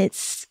time, and it's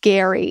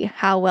scary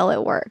how well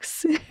it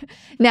works.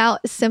 Now,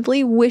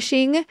 simply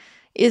wishing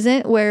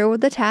isn't where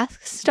the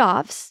task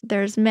stops.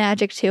 There's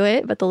magic to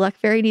it, but the luck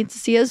fairy needs to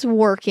see us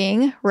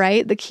working,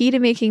 right? The key to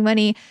making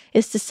money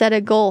is to set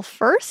a goal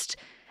first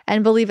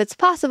and believe it's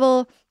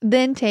possible,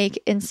 then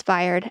take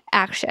inspired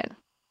action.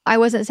 I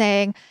wasn't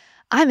saying,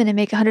 I'm going to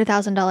make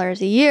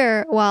 $100,000 a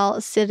year while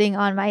sitting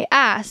on my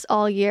ass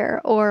all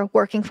year or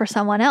working for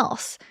someone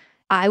else.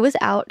 I was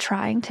out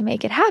trying to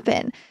make it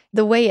happen.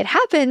 The way it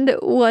happened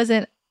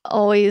wasn't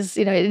always,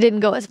 it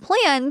didn't go as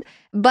planned,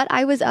 but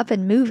I was up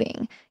and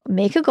moving.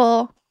 Make a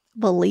goal,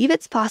 believe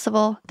it's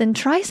possible, then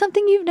try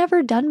something you've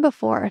never done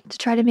before to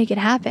try to make it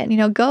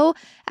happen. Go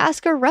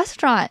ask a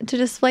restaurant to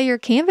display your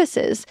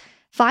canvases.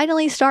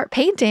 Finally start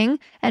painting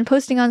and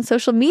posting on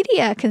social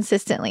media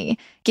consistently.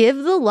 Give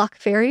the luck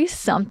fairy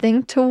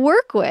something to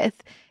work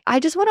with. I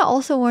just want to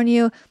also warn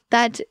you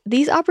that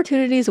these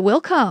opportunities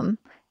will come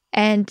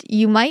and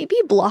you might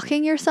be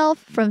blocking yourself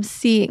from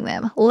seeing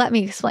them. Let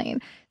me explain.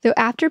 So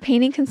after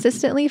painting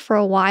consistently for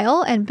a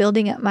while and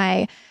building up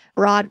my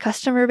broad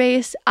customer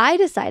base, I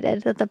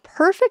decided that the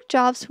perfect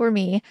jobs for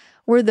me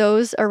were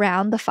those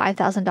around the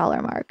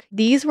 $5,000 mark.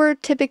 These were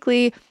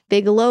typically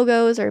big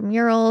logos or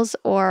murals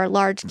or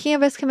large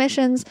canvas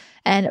commissions,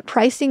 and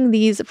pricing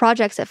these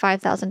projects at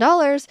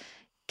 $5,000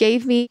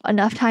 gave me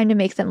enough time to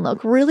make them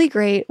look really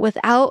great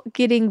without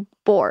getting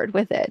bored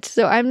with it.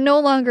 So I'm no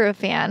longer a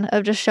fan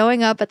of just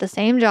showing up at the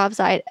same job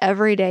site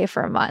every day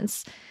for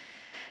months.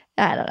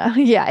 I don't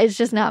know. Yeah, it's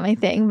just not my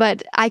thing.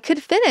 But I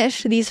could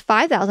finish these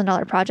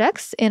 $5,000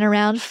 projects in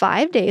around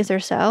 5 days or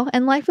so,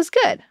 and life was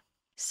good.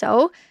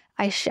 So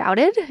I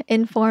shouted,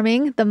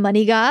 informing the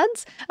money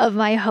gods of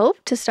my hope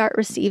to start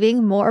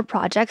receiving more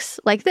projects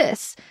like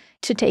this.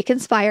 To take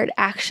inspired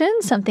action,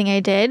 something I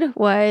did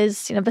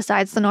was,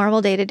 besides the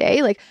normal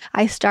day-to-day,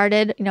 I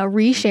started,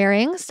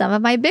 resharing some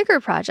of my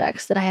bigger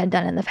projects that I had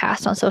done in the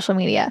past on social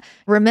media,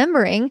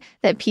 remembering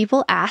that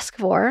people ask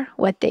for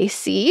what they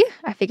see.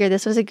 I figured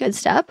this was a good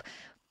step.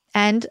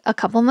 And a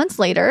couple months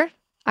later,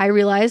 I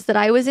realized that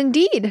I was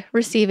indeed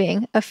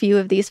receiving a few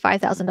of these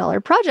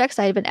 $5,000 projects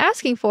I had been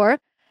asking for.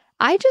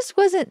 I just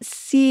wasn't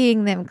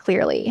seeing them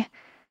clearly.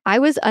 I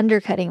was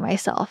undercutting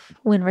myself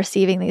when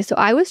receiving these. So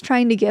I was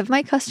trying to give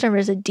my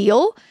customers a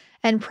deal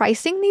and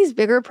pricing these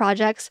bigger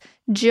projects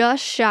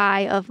just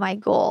shy of my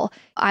goal.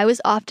 I was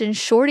often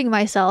shorting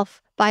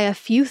myself by a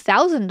few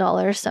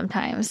 $1,000s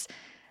sometimes.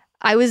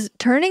 I was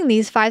turning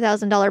these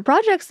 $5,000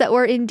 projects that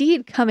were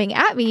indeed coming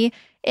at me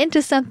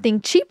into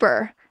something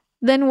cheaper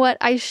than what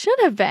I should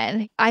have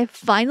been. I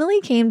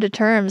finally came to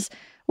terms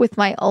with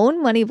my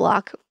own money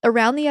block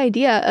around the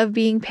idea of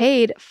being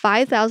paid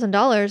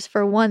 $5,000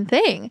 for one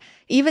thing.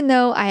 Even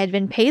though I had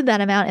been paid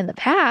that amount in the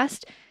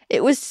past,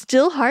 it was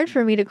still hard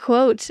for me to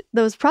quote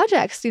those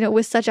projects,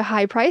 with such a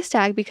high price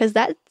tag because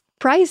that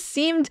price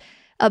seemed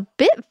a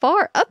bit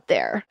far up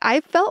there.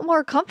 I felt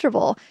more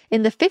comfortable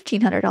in the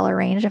 $1,500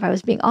 range if I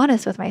was being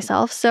honest with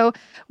myself. So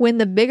when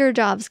the bigger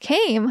jobs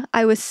came,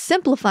 I was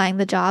simplifying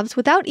the jobs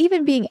without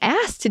even being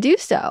asked to do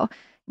so.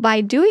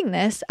 By doing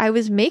this, I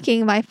was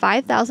making my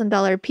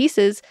 $5,000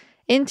 pieces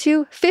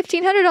into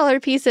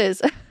 $1,500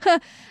 pieces.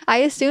 I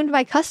assumed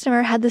my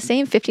customer had the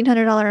same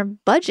 $1,500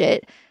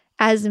 budget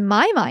as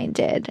my mind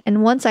did.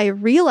 And once I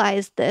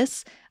realized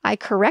this, I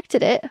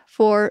corrected it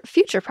for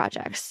future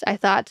projects. I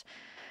thought,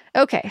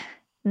 okay,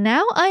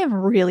 now I am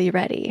really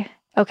ready.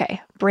 Okay,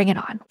 bring it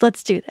on.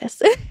 Let's do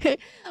this.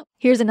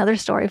 Here's another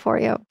story for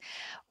you.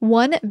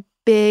 One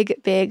big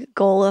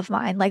goal of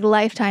mine,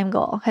 lifetime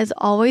goal, has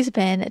always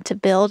been to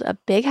build a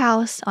big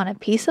house on a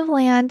piece of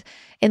land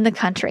in the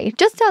country,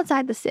 just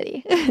outside the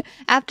city.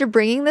 After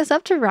bringing this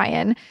up to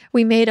Ryan,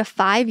 we made a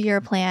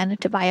 5-year plan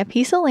to buy a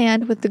piece of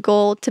land with the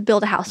goal to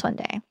build a house one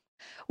day.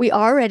 We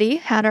already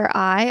had our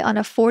eye on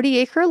a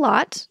 40-acre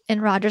lot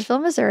in Rogersville,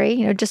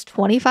 Missouri, just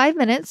 25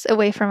 minutes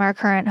away from our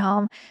current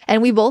home.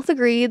 And we both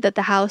agreed that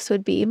the house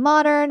would be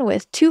modern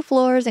with 2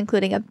 floors,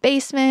 including a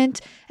basement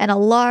and a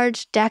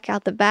large deck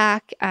out the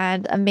back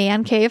and a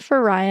man cave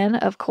for Ryan,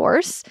 of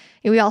course.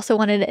 We also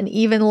wanted an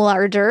even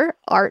larger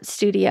art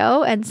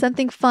studio and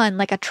something fun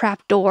like a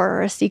trap door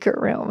or a secret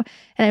room.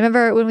 And I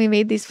remember when we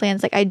made these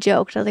plans, I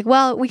joked, I was like,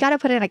 well, we got to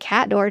put in a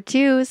cat door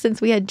too,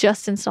 since we had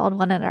just installed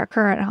one in our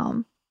current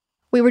home.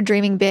 We were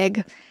dreaming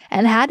big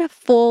and had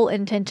full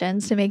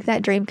intentions to make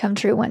that dream come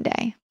true one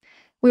day.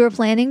 We were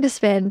planning to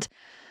spend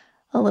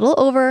a little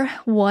over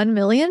 $1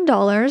 million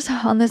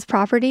on this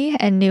property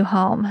and new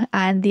home.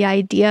 And the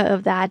idea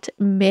of that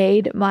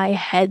made my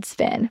head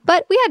spin.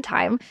 But we had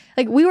time.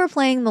 Like, we were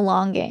playing the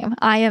long game.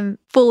 I am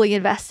fully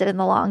invested in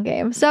the long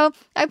game. So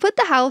I put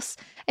the house,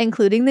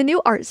 including the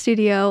new art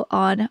studio,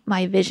 on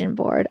my vision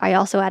board. I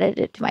also added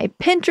it to my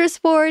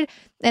Pinterest board,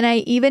 and I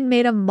even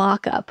made a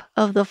mock-up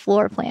of the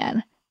floor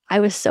plan. I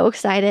was so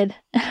excited.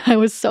 I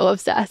was so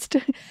obsessed.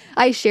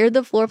 I shared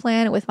the floor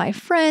plan with my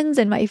friends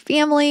and my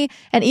family,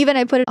 and even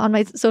I put it on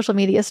my social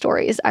media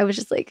stories. I was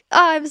just like,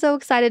 oh, I'm so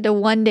excited to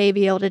one day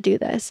be able to do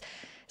this.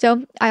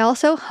 So I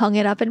also hung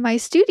it up in my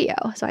studio.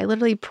 So I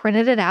literally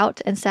printed it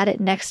out and sat it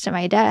next to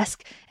my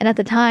desk. And at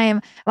the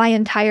time, my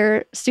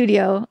entire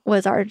studio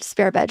was our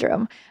spare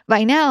bedroom.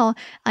 By now,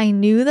 I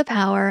knew the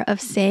power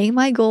of saying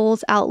my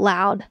goals out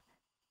loud.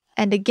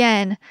 And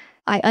again,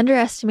 I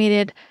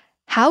underestimated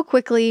how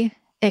quickly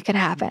it could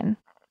happen.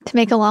 To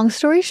make a long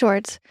story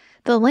short,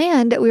 the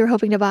land that we were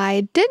hoping to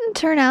buy didn't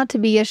turn out to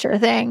be a sure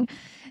thing.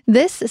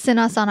 This sent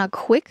us on a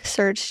quick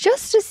search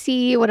just to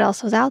see what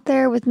else was out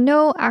there with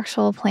no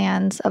actual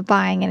plans of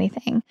buying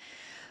anything.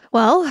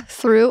 Well,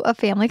 through a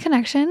family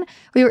connection,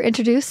 we were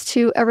introduced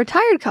to a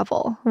retired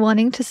couple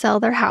wanting to sell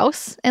their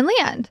house and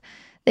land.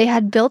 They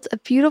had built a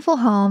beautiful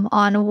home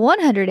on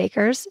 100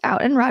 acres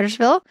out in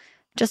Rogersville,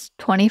 just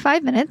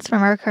 25 minutes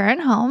from our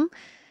current home.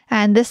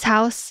 And this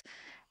house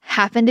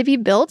happened to be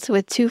built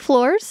with 2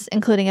 floors,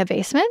 including a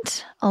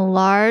basement, a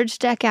large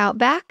deck out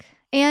back,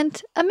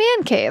 and a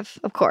man cave,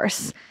 of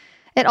course.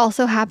 It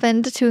also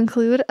happened to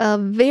include a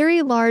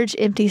very large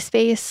empty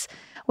space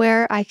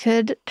where I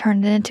could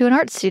turn it into an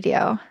art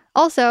studio.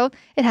 Also,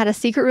 it had a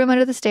secret room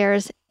under the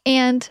stairs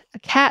and a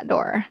cat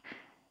door.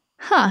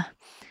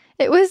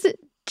 It was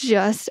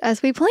just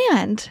as we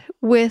planned,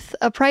 with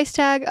a price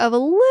tag of a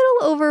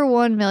little over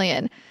 $1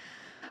 million.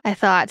 I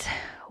thought,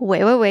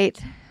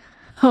 wait.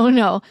 Oh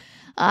no,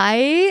 I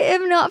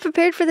am not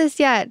prepared for this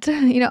yet.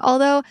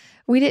 Although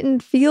we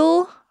didn't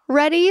feel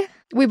ready,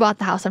 we bought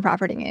the house and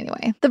property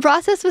anyway. The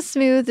process was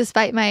smooth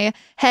despite my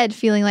head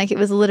feeling like it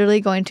was literally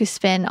going to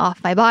spin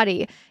off my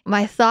body.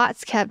 My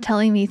thoughts kept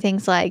telling me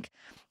things like,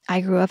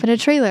 I grew up in a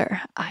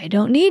trailer. I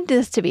don't need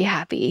this to be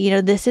happy.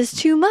 This is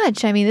too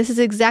much. I mean, this is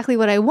exactly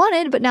what I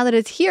wanted, but now that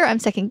it's here, I'm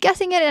second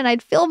guessing it, and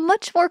I'd feel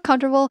much more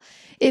comfortable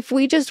if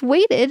we just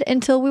waited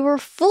until we were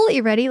fully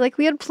ready like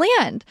we had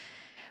planned.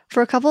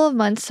 For a couple of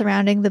months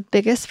surrounding the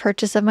biggest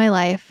purchase of my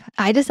life,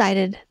 I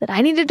decided that I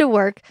needed to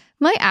work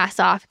my ass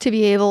off to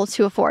be able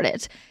to afford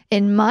it.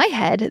 In my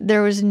head,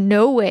 there was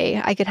no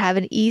way I could have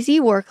an easy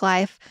work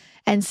life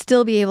and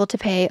still be able to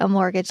pay a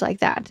mortgage like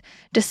that,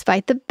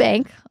 despite the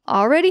bank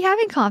already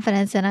having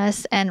confidence in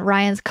us and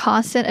Ryan's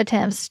constant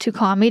attempts to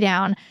calm me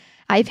down.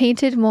 I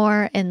painted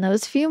more in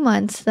those few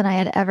months than I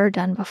had ever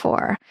done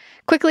before.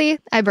 Quickly,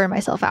 I burned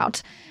myself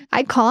out.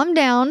 I calmed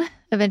down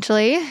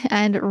eventually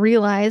and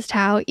realized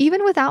how,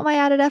 even without my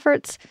added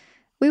efforts,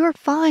 we were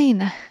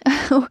fine.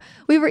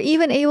 We were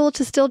even able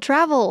to still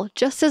travel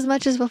just as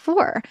much as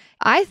before.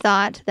 I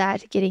thought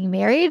that getting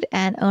married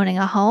and owning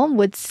a home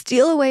would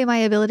steal away my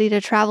ability to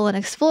travel and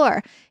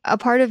explore. A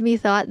part of me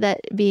thought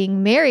that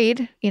being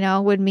married,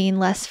 would mean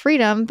less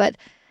freedom, but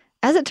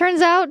as it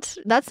turns out,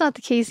 that's not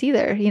the case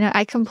either.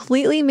 I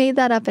completely made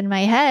that up in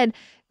my head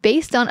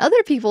based on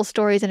other people's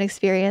stories and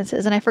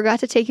experiences, and I forgot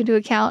to take into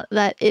account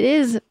that it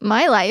is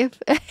my life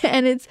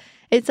and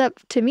it's up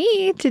to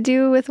me to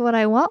do with what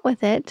I want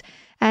with it.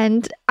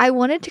 And I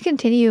wanted to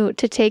continue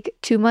to take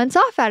 2 months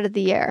off out of the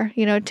year,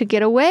 to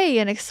get away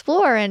and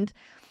explore. And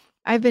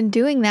I've been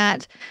doing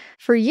that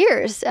for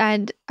years,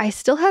 and I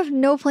still have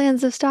no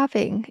plans of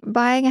stopping.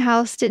 Buying a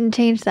house didn't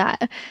change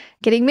that.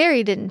 Getting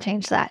married didn't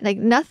change that. Like,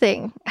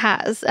 nothing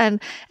has.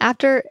 And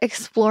after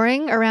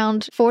exploring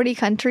around 40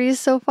 countries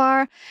so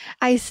far,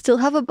 I still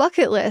have a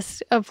bucket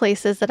list of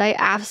places that I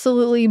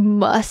absolutely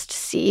must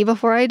see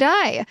before I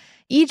die.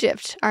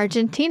 Egypt,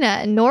 Argentina,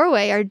 and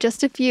Norway are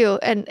just a few,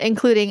 and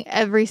including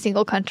every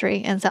single country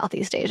in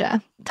Southeast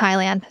Asia.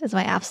 Thailand is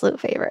my absolute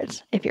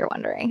favorite, if you're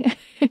wondering.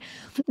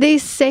 They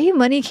say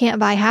money can't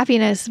buy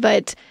happiness,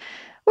 but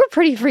we're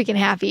pretty freaking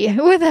happy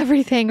with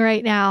everything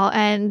right now.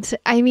 And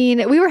I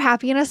mean, we were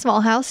happy in a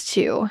small house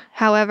too.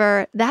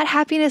 However, that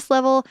happiness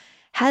level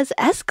has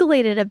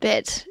escalated a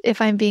bit,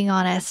 if I'm being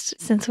honest,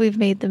 since we've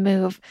made the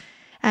move.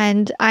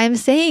 And I'm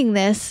saying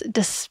this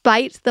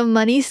despite the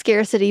money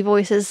scarcity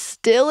voices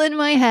still in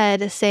my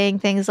head saying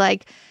things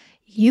like,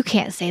 you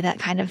can't say that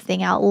kind of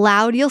thing out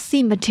loud. You'll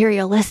seem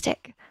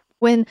materialistic.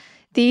 When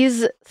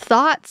these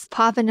thoughts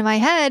pop into my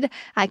head,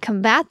 I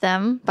combat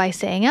them by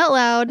saying out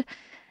loud,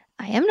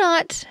 I am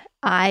not.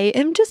 I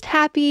am just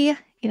happy,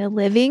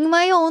 living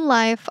my own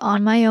life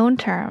on my own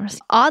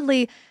terms.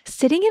 Oddly,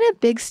 sitting in a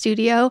big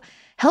studio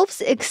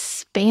helps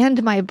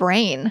expand my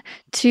brain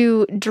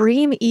to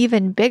dream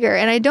even bigger.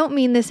 And I don't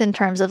mean this in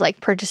terms of like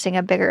purchasing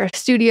a bigger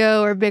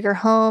studio or bigger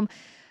home,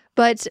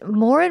 but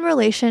more in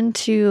relation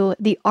to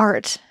the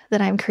art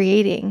that I'm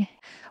creating.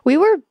 We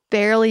were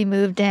barely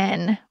moved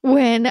in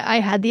when I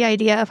had the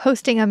idea of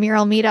hosting a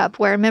mural meetup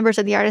where members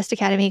of the Artist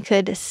Academy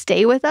could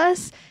stay with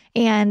us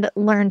and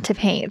learn to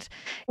paint.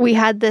 We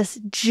had this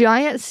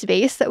giant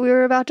space that we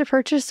were about to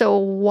purchase, so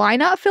why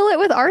not fill it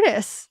with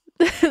artists?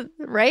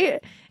 Right?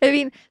 I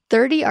mean,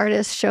 30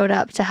 artists showed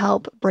up to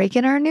help break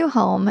in our new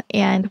home,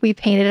 and we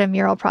painted a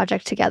mural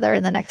project together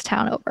in the next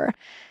town over.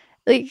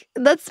 Like,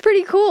 that's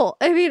pretty cool.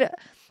 I mean,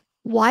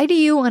 why do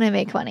you want to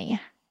make money?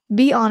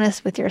 Be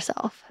honest with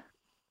yourself.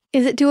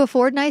 Is it to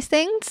afford nice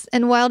things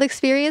and wild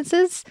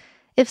experiences?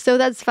 If so,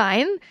 that's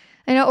fine.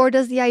 Or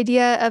does the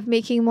idea of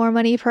making more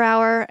money per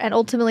hour and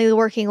ultimately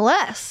working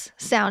less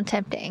sound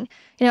tempting?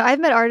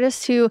 I've met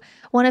artists who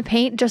want to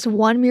paint just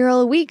one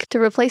mural a week to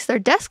replace their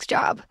desk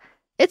job.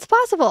 It's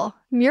possible.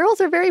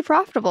 Murals are very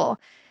profitable.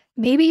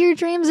 Maybe your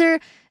dreams are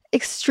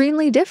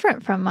extremely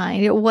different from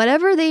mine.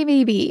 Whatever they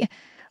may be,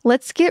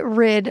 let's get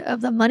rid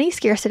of the money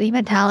scarcity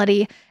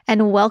mentality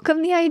and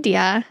welcome the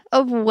idea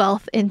of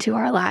wealth into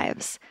our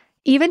lives.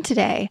 Even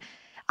today,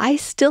 I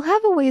still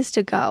have a ways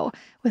to go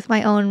with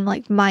my own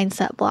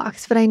mindset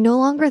blocks, but I no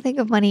longer think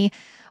of money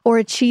or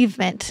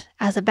achievement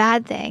as a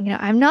bad thing.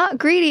 I'm not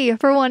greedy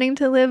for wanting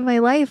to live my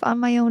life on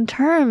my own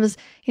terms,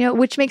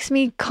 which makes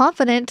me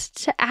confident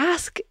to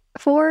ask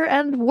for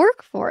and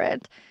work for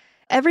it.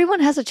 Everyone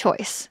has a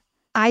choice.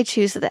 I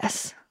choose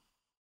this.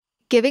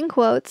 Giving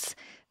quotes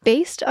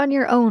based on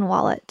your own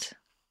wallet.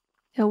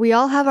 We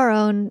all have our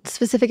own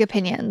specific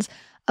opinions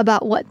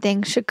about what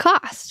things should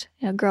cost.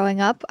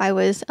 Growing up, I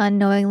was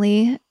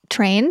unknowingly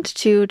trained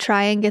to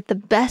try and get the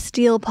best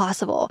deal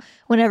possible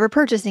whenever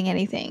purchasing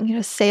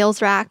anything.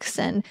 Sales racks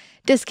and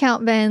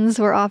discount bins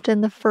were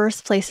often the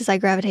first places I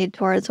gravitated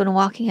towards when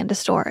walking into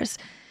stores.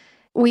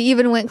 We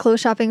even went clothes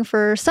shopping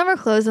for summer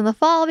clothes in the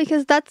fall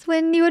because that's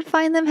when you would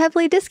find them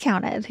heavily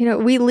discounted.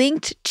 We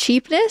linked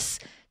cheapness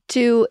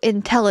to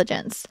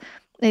intelligence.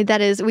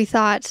 That is, we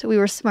thought we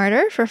were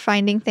smarter for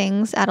finding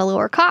things at a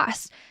lower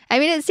cost. I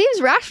mean, it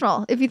seems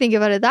rational if you think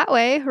about it that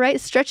way,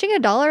 right? Stretching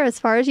 $1 as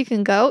far as you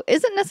can go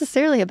isn't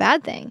necessarily a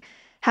bad thing.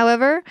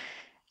 However,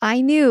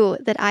 I knew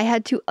that I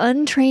had to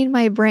untrain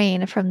my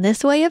brain from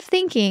this way of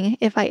thinking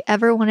if I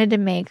ever wanted to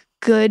make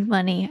good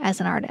money as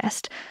an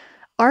artist.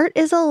 Art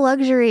is a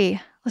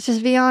luxury, let's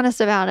just be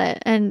honest about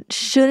it, and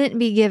shouldn't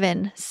be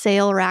given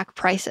sale rack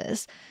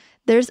prices.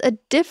 There's a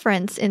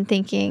difference in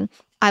thinking,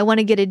 I want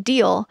to get a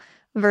deal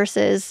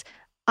versus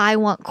I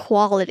want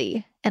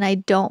quality and I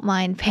don't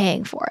mind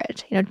paying for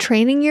it.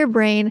 Training your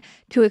brain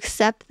to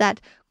accept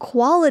that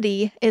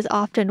quality is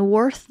often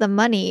worth the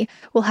money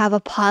will have a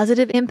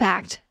positive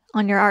impact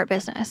on your art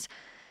business.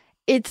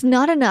 It's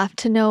not enough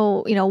to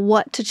know,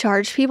 what to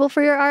charge people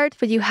for your art,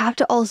 but you have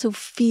to also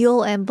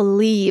feel and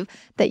believe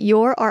that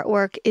your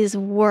artwork is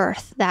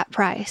worth that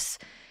price.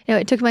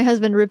 It took my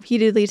husband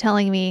repeatedly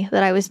telling me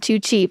that I was too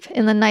cheap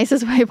in the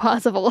nicest way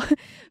possible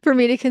for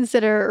me to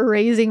consider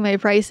raising my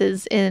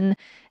prices in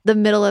the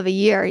middle of a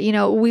year.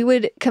 We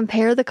would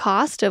compare the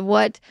cost of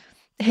what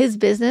his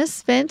business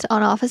spent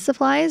on office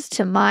supplies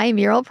to my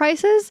mural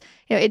prices.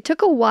 It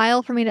took a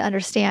while for me to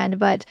understand,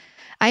 but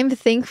I'm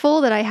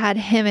thankful that I had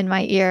him in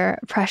my ear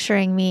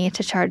pressuring me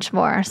to charge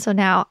more. So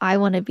now I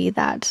want to be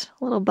that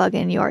little bug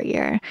in your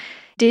ear.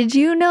 Did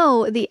you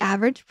know the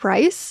average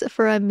price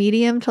for a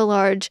medium to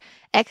large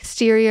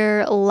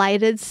exterior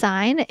lighted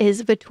sign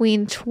is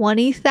between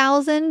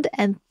 $20,000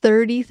 and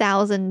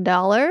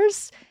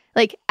 $30,000?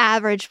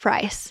 Average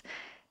price.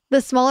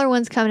 The smaller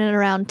ones come in at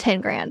around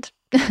 10 grand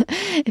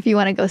if you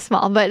want to go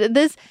small. But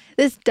this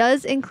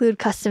does include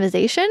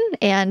customization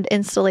and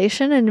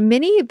installation, and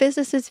many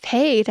businesses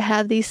pay to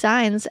have these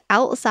signs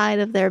outside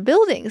of their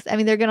buildings. I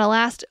mean, they're going to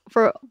last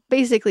for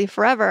basically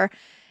forever,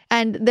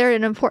 and they're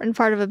an important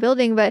part of a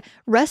building, but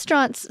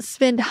restaurants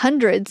spend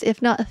hundreds,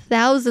 if not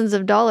thousands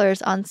of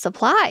dollars on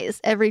supplies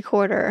every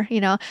quarter,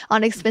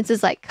 on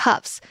expenses like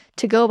cups,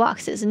 to-go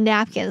boxes,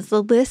 napkins,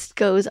 the list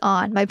goes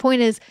on. My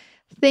point is,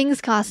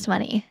 things cost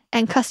money,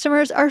 and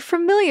customers are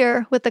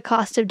familiar with the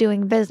cost of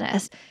doing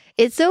business.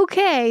 It's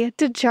okay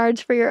to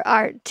charge for your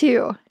art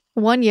too.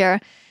 One year,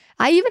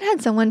 I even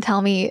had someone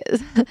tell me,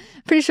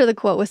 pretty sure the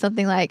quote was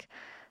something like,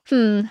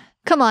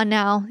 come on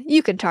now,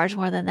 you can charge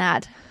more than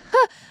that.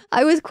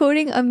 I was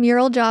quoting a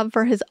mural job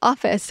for his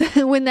office.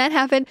 When that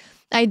happened,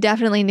 I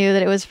definitely knew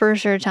that it was for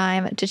sure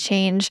time to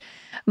change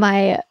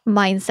my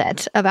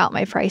mindset about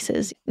my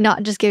prices,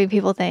 not just giving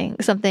people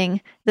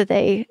something that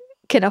they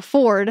can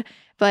afford,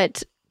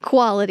 but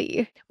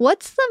quality.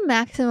 What's the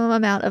maximum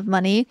amount of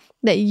money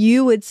that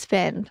you would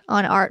spend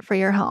on art for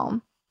your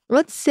home?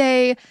 Let's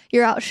say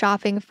you're out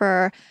shopping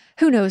for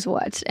who knows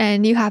what,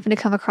 and you happen to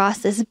come across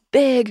this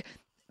big,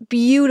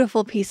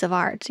 beautiful piece of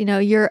art.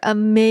 You're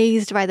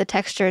amazed by the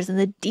textures and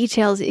the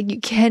details. You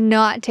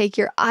cannot take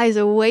your eyes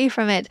away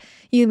from it.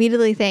 You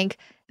immediately think,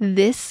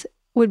 this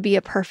would be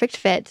a perfect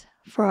fit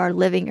for our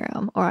living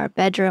room or our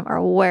bedroom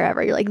or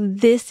wherever. You're like,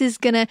 this is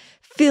going to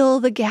fill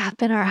the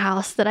gap in our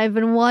house that I've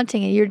been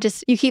wanting. And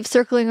you keep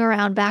circling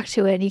around back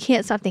to it and you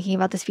can't stop thinking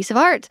about this piece of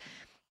art.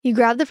 You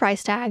grab the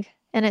price tag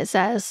and it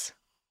says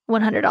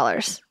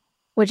 $100.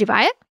 Would you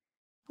buy it?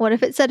 What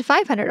if it said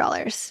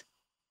 $500?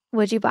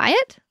 Would you buy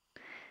it?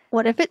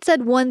 What if it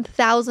said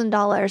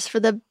 $1,000 for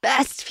the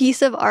best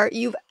piece of art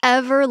you've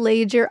ever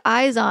laid your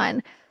eyes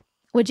on?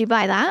 Would you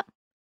buy that?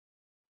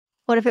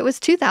 What if it was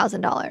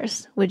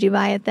 $2,000? Would you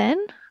buy it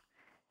then?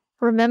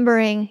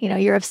 Remembering,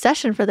 your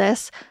obsession for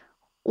this,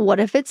 what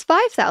if it's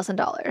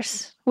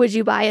 $5,000? Would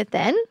you buy it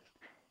then?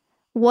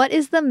 What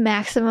is the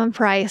maximum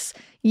price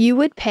you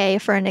would pay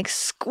for an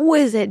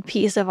exquisite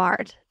piece of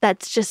art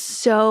that's just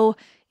so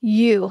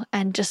you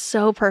and just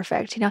so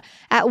perfect?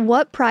 At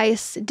what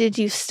price did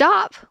you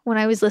stop when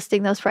I was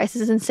listing those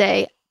prices and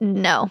say,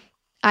 no,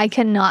 I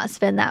cannot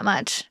spend that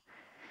much?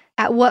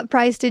 At what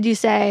price did you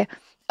say,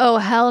 oh,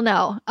 hell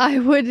no, I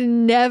would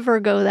never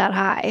go that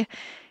high?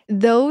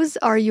 Those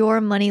are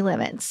your money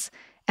limits.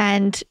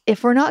 And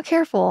if we're not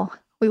careful,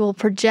 we will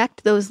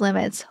project those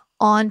limits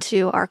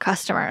onto our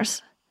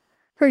customers.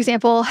 For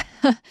example,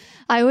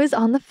 I was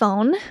on the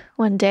phone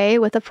one day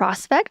with a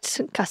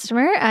prospect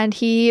customer, and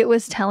he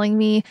was telling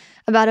me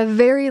about a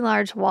very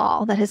large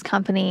wall that his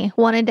company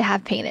wanted to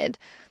have painted.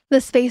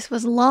 The space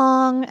was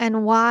long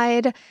and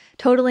wide,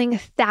 totaling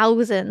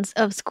thousands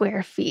of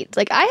square feet.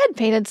 Like, I had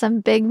painted some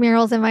big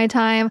murals in my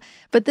time,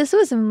 but this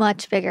was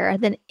much bigger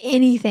than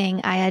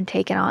anything I had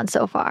taken on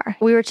so far.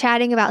 We were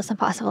chatting about some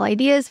possible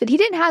ideas, but he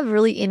didn't have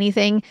really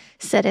anything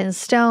set in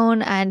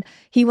stone, and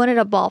he wanted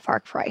a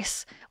ballpark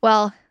price.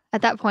 Well,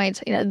 at that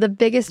point, the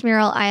biggest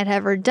mural I had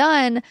ever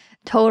done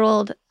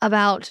totaled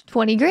about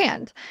 20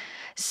 grand.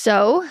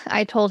 So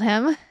I told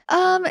him,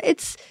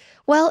 it's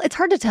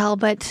hard to tell,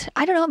 but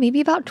I don't know, maybe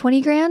about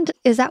 20 grand.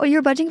 Is that what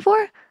you're budgeting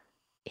for?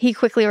 He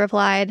quickly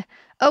replied,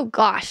 oh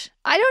gosh,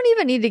 I don't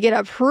even need to get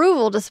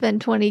approval to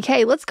spend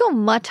 20K. Let's go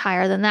much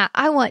higher than that.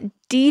 I want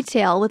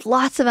detail with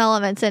lots of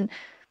elements. And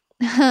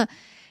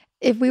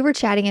if we were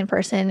chatting in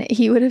person,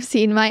 he would have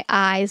seen my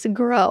eyes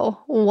grow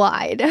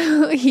wide.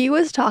 He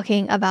was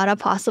talking about a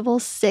possible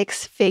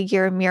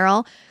 6-figure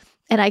mural,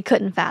 and I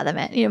couldn't fathom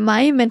it.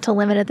 My mental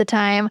limit at the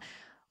time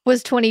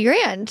was 20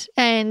 grand,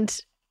 and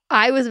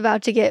I was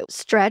about to get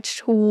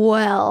stretched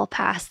well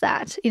past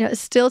that.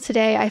 Still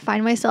today, I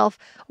find myself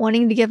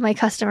wanting to give my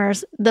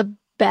customers the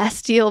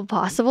best deal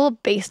possible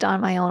based on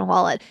my own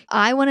wallet.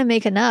 I want to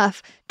make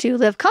enough to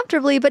live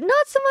comfortably, but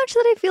not so much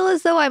that I feel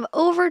as though I'm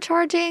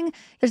overcharging.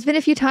 There's been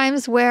a few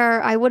times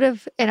where I would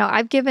have,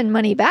 I've given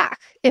money back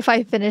if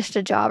I finished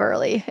a job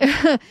early.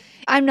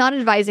 I'm not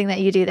advising that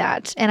you do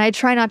that. And I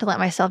try not to let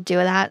myself do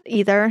that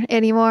either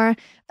anymore.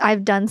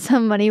 I've done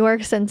some money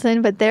work since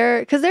then, but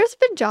because there's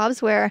been jobs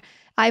where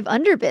I've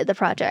underbid the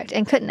project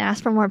and couldn't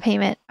ask for more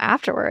payment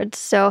afterwards.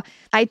 So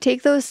I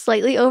take those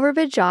slightly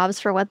overbid jobs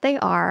for what they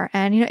are.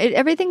 And,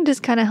 everything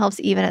just kind of helps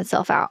even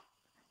itself out.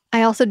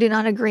 I also do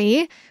not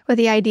agree with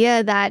the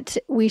idea that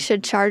we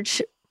should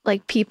charge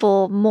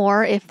people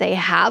more if they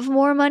have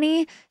more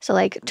money.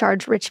 So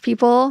charge rich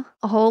people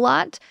a whole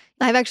lot.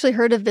 I've actually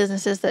heard of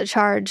businesses that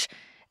charge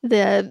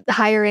the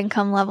higher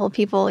income level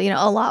people,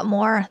 a lot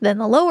more than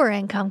the lower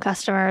income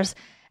customers.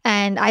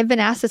 And I've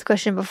been asked this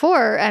question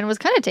before and was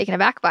kind of taken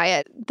aback by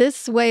it.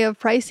 This way of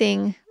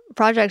pricing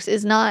projects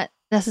is not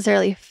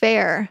necessarily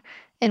fair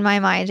in my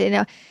mind.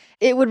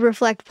 It would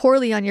reflect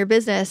poorly on your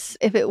business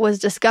if it was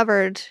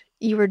discovered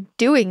you were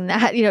doing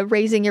that,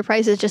 raising your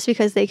prices just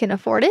because they can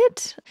afford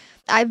it.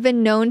 I've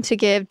been known to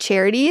give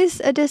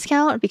charities a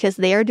discount because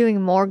they are doing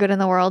more good in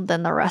the world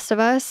than the rest of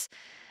us.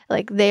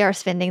 They are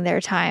spending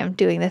their time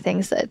doing the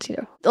things that,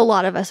 a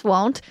lot of us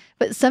won't.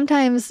 But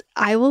sometimes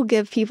I will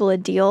give people a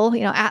deal,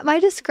 at my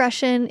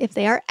discretion if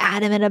they are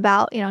adamant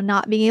about,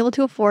 not being able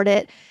to afford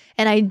it.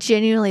 And I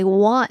genuinely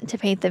want to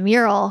paint the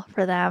mural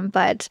for them.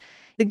 But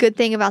the good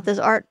thing about this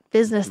art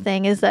business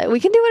thing is that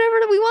we can do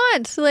whatever we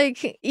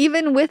want.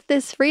 Even with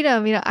this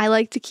freedom, I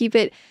like to keep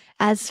it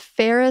as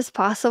fair as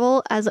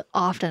possible, as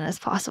often as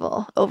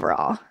possible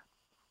overall.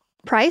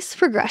 Price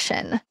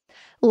progression.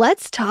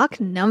 Let's talk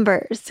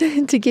numbers.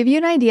 To give you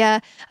an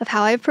idea of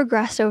how I've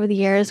progressed over the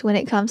years when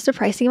it comes to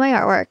pricing my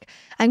artwork,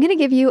 I'm going to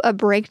give you a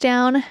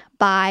breakdown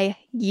by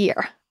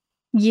year.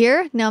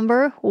 Year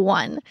number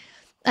 1.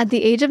 At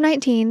the age of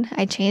 19,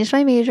 I changed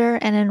my major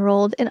and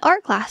enrolled in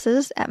art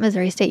classes at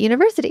Missouri State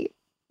University.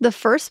 The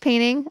first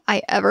painting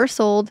I ever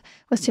sold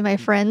was to my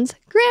friend's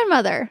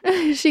grandmother.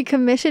 She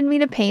commissioned me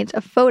to paint a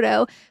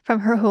photo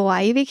from her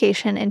Hawaii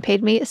vacation and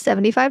paid me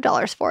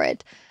 $75 for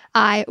it.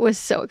 I was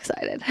so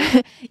excited.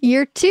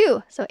 Year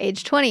 2, so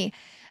age 20,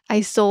 I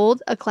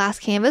sold a class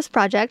canvas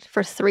project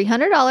for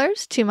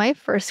 $300 to my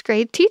first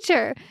grade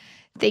teacher.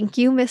 Thank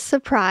you, Miss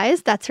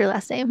Surprise. That's her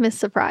last name, Miss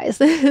Surprise.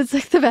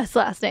 It's the best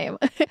last name.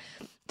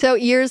 So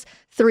years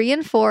 3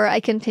 and 4, I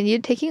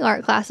continued taking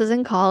art classes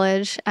in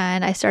college,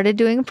 and I started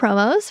doing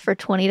promos for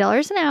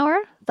 $20 an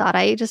hour. Thought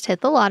I just hit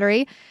the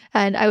lottery.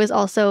 And I was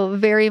also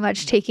very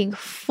much taking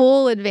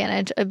full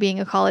advantage of being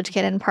a college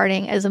kid and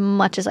partying as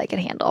much as I could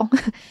handle.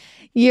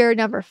 Year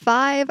number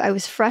 5, I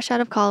was fresh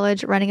out of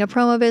college, running a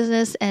promo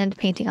business and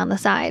painting on the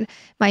side.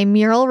 My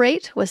mural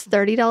rate was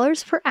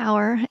 $30 per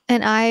hour,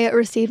 and I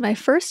received my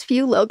first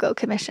few logo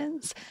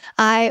commissions.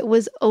 I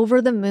was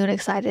over the moon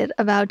excited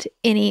about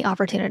any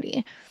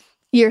opportunity.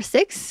 Year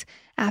 6,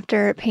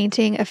 After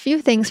painting a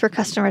few things for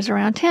customers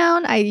around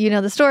town, you know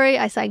the story,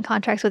 I signed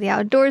contracts with the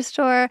outdoor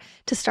store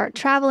to start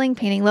traveling,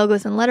 painting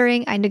logos and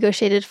lettering. I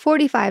negotiated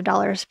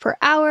 $45 per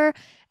hour,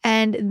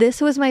 and this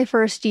was my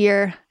first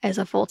year as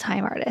a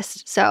full-time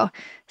artist. So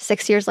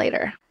 6 years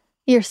later.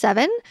 Year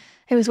 7,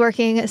 I was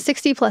working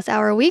 60 plus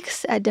hour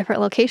weeks at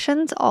different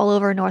locations all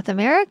over North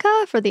America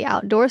for the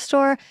outdoor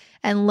store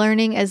and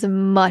learning as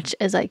much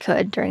as I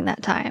could during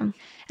that time.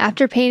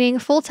 After painting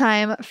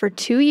full-time for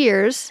 2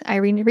 years, I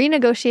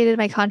renegotiated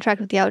my contract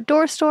with the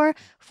outdoor store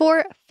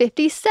for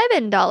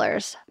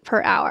 $57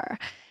 per hour.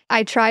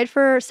 I tried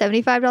for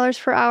 $75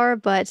 per hour,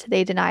 but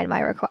they denied my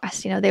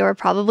request. You know, they were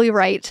probably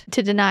right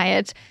to deny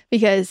it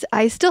because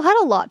I still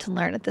had a lot to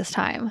learn at this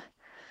time.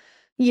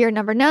 Year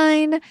number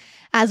 9,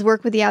 as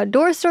work with the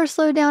outdoor store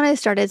slowed down, I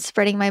started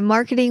spreading my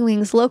marketing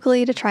wings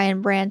locally to try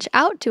and branch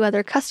out to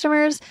other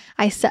customers.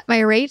 I set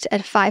my rate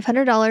at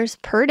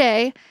 $500 per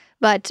day,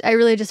 but I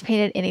really just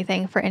painted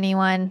anything for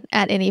anyone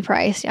at any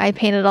price. I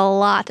painted a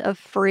lot of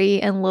free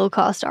and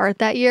low-cost art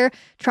that year,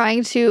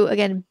 trying to,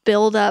 again,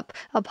 build up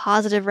a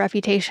positive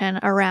reputation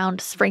around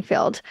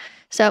Springfield.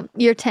 So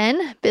year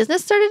 10,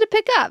 business started to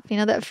pick up. You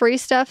know, that free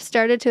stuff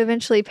started to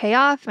eventually pay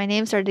off. My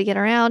name started to get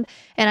around,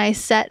 and I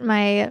set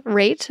my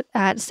rate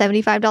at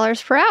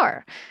 $75 per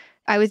hour.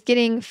 I was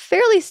getting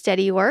fairly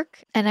steady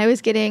work, and I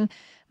was getting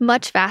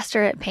much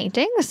faster at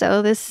painting.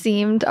 So this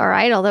seemed all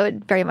right, although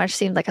it very much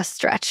seemed like a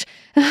stretch.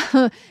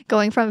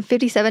 Going from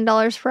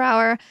 $57 per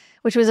hour,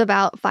 which was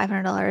about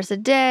 $500 a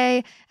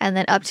day, and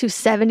then up to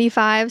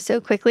 $75 so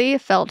quickly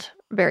felt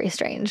very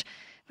strange.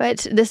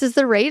 But this is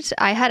the rate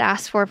I had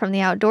asked for from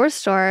the outdoor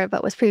store,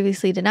 but was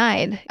previously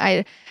denied.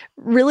 I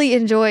really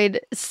enjoyed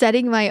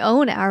setting my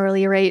own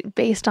hourly rate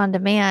based on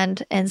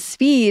demand and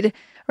speed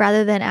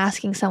rather than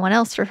asking someone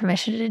else for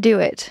permission to do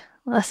it.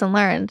 Lesson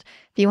learned.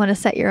 If you want to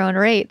set your own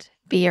rate,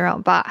 be your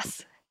own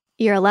boss.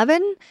 Year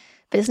 11,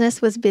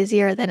 business was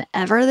busier than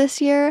ever this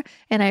year,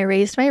 and I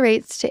raised my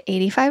rates to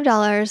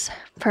 $85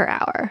 per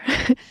hour.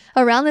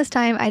 Around this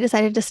time, I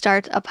decided to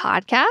start a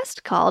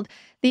podcast called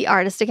the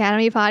Artist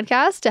Academy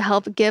Podcast to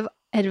help give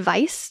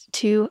advice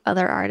to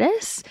other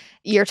artists.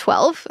 Year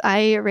 12,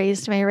 I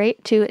raised my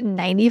rate to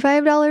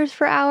 $95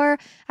 per hour.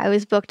 I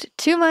was booked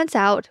 2 months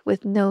out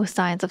with no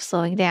signs of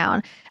slowing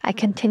down. I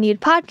continued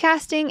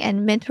podcasting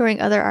and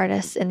mentoring other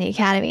artists in the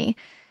academy.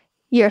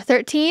 Year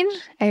 13,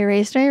 I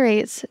raised my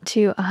rates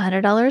to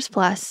 $100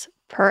 plus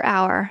per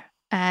hour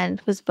and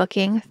was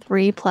booking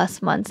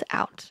 3+ months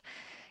out.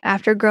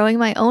 After growing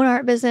my own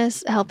art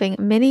business, helping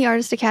many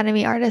Artist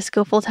Academy artists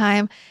go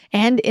full-time,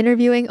 and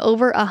interviewing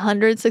over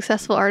 100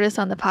 successful artists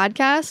on the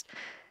podcast,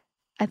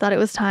 I thought it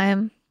was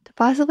time to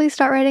possibly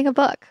start writing a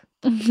book.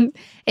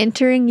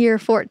 Entering year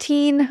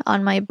 14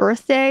 on my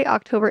birthday,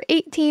 October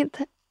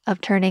 18th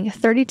of turning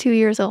 32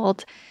 years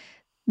old,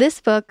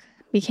 this book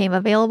became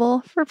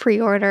available for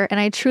pre-order, and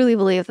I truly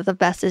believe that the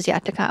best is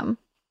yet to come.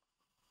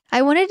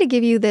 I wanted to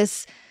give you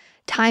this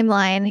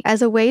timeline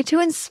as a way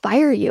to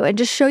inspire you and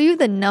just show you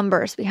the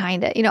numbers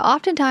behind it. You know,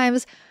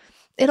 oftentimes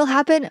it'll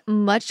happen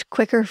much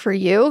quicker for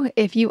you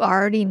if you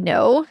already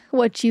know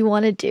what you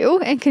want to do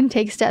and can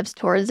take steps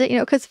towards it, you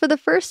know, because for the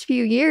first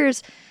few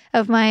years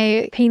of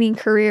my painting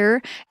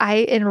career,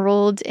 I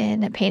enrolled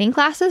in painting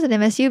classes at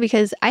MSU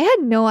because I had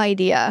no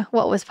idea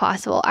what was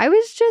possible. I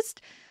was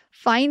just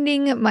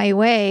finding my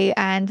way,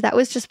 and that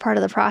was just part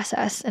of the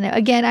process. And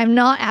again, I'm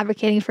not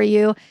advocating for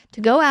you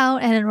to go out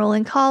and enroll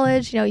in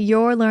college. You know,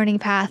 your learning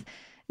path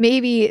may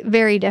be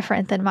very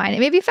different than mine. It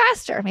may be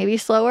faster, maybe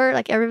slower,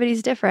 like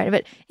everybody's different.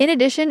 But in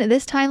addition,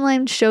 this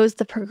timeline shows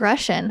the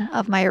progression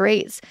of my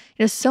rates.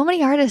 You know, so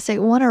many artists, they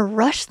want to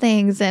rush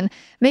things and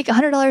make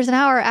 $100 an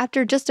hour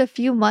after just a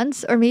few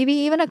months or maybe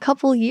even a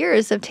couple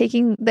years of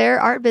taking their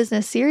art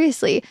business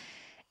seriously.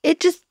 It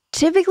just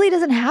typically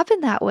doesn't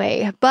happen that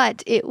way,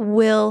 but it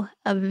will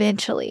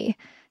eventually.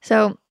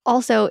 So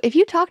also, if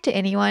you talk to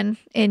anyone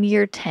in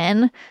year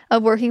 10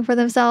 of working for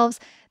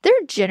themselves, they're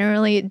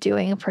generally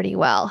doing pretty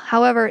well.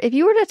 However, if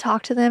you were to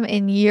talk to them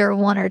in year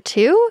 1 or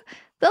 2,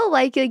 they'll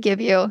likely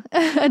give you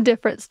a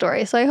different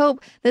story. So I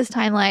hope this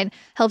timeline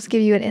helps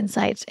give you an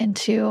insight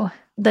into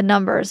the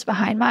numbers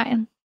behind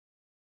mine.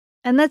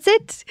 And that's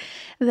it.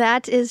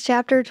 That is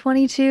chapter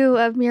 22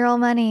 of Mural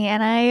Money.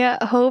 And I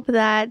hope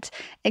that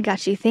it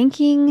got you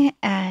thinking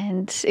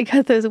and it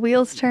got those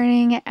wheels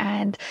turning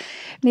and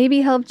maybe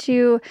helped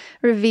you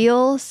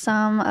reveal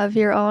some of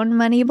your own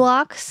money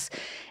blocks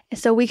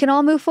so we can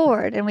all move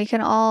forward and we can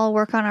all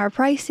work on our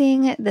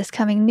pricing this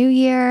coming new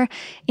year.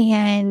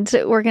 And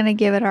we're going to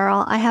give it our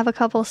all. I have a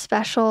couple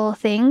special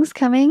things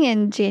coming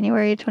in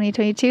January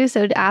 2022.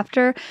 So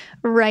after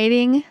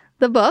writing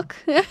the book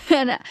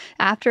and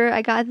after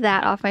I got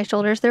that off my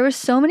shoulders, there were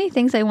so many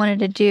things I wanted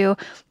to do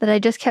that I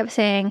just kept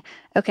saying,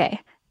 okay,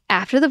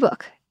 after the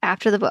book,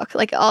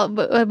 like all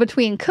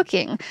between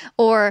cooking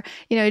or,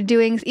 you know,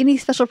 doing any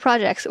special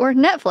projects or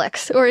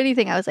Netflix or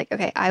anything. I was like,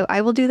 okay,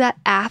 I will do that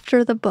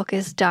after the book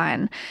is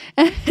done.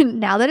 And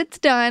now that it's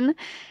done,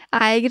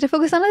 I get to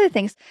focus on other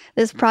things.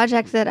 This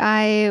project that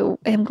I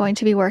am going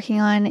to be working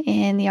on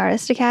in the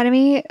Artist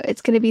Academy,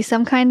 it's going to be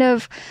some kind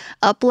of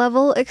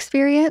up-level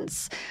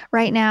experience.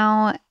 Right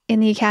now in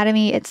the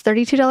Academy, it's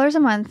 $32 a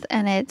month,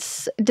 and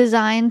it's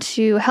designed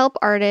to help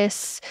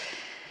artists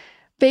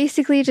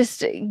basically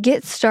just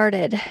get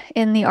started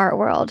in the art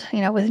world,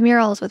 with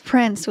murals, with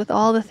prints, with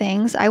all the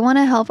things. I want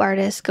to help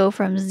artists go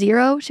from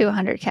 0 to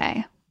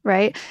 100K.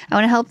 Right? I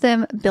want to help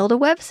them build a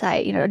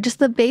website, just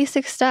the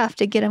basic stuff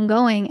to get them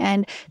going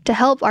and to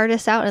help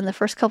artists out in the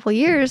first couple of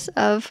years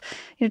of,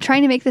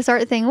 trying to make this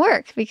art thing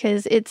work,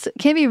 because it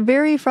can be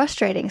very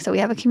frustrating. So we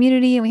have a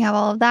community and we have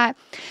all of that.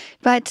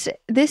 But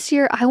this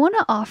year I want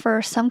to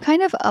offer some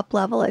kind of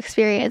up-level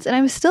experience, and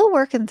I'm still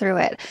working through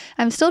it.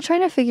 I'm still trying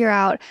to figure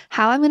out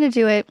how I'm going to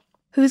do it,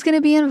 who's going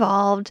to be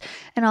involved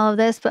and all of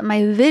this. But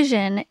my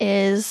vision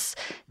is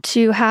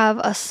to have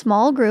a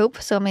small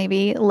group, so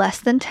maybe less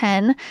than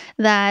 10,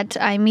 that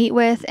I meet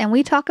with, and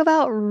we talk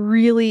about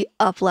really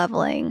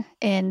up-leveling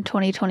in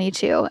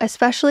 2022,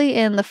 especially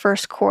in the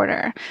first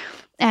quarter.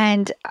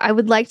 And I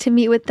would like to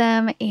meet with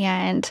them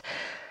and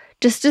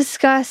just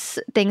discuss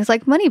things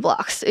like money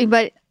blocks,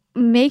 but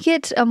make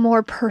it a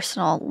more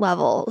personal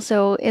level.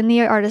 So in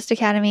the Artist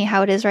Academy,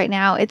 how it is right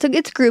now,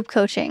 it's group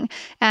coaching,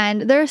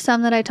 and there are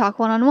some that I talk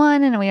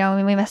one-on-one, and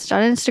we message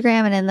on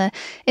Instagram and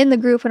in the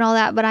group and all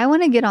that. But I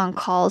want to get on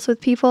calls with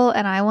people,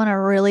 and I want to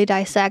really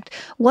dissect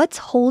what's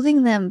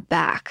holding them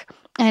back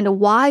and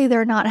why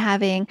they're not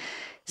having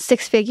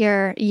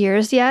 6-figure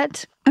years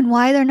yet, and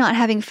why they're not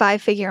having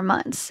 5-figure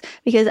months.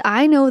 Because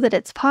I know that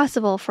it's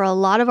possible for a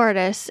lot of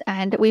artists,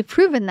 and we've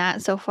proven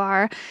that so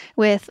far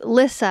with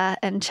Lissa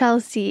and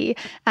Chelsea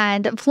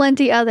and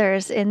plenty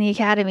others in the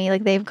Academy.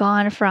 Like, they've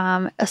gone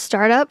from a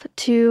startup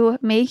to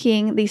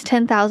making these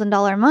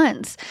 $10,000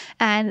 months.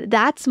 And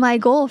that's my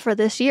goal for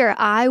this year.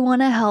 I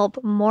want to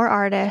help more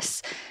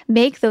artists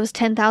make those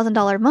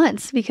 $10,000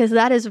 months, because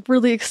that is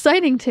really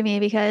exciting to me,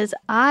 because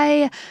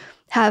I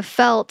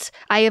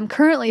am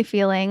currently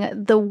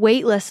feeling the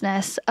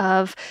weightlessness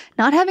of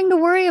not having to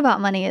worry about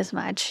money as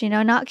much,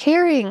 not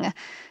caring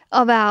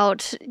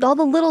about all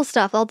the little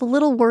stuff, all the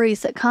little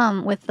worries that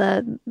come with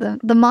the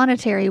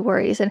monetary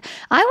worries. And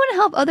I want to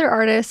help other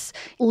artists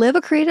live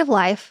a creative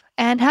life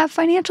and have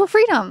financial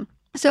freedom.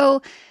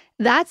 So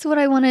that's what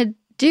I want to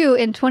do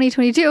in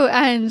 2022.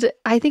 And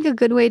I think a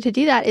good way to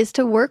do that is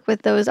to work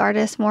with those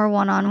artists more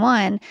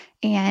one-on-one.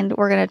 And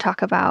we're going to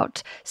talk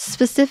about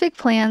specific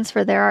plans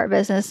for their art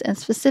business and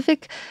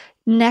specific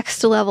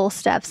next level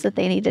steps that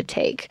they need to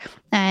take.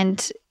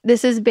 And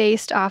this is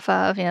based off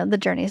of, the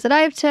journeys that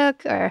I've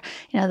took, or,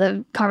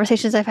 the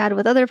conversations I've had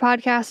with other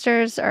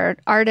podcasters or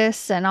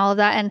artists and all of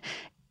that. And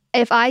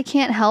if I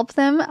can't help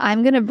them,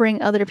 I'm going to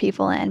bring other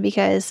people in,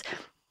 because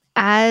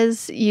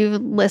as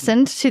you've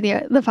listened to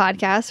the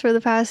podcast for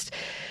the past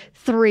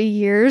 3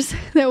 years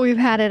that we've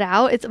had it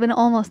out, it's been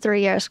almost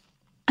 3 years.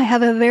 I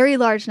have a very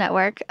large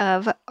network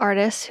of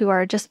artists who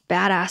are just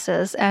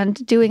badasses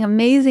and doing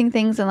amazing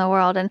things in the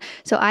world. And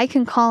so I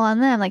can call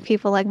on them, like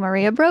people like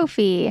Maria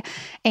Brophy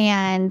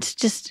and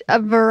just a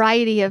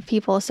variety of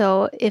people.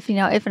 So if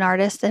an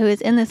artist who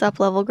is in this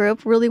up-level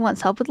group really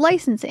wants help with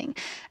licensing,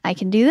 I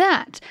can do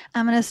that.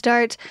 I'm going to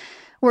start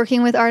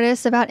working with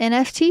artists about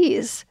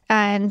NFTs.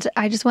 And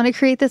I just want to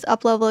create this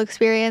up-level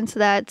experience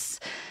that's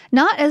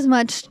not as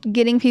much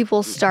getting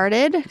people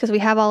started, because we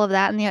have all of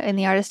that in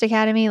the Artist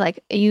Academy.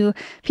 Like,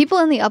 people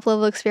in the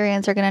up-level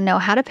experience are going to know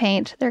how to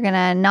paint. They're going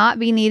to not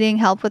be needing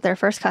help with their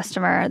first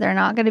customer. They're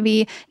not going to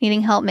be needing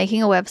help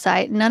making a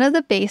website. None of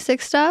the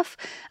basic stuff.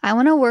 I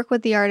want to work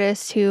with the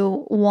artists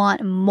who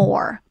want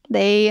more.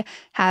 They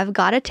have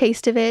got a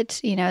taste of it.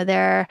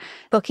 They're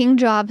booking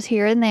jobs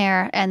here and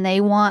there, and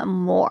they want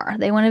more.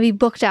 They want to be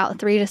booked out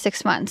 3 to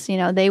 6 months.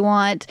 They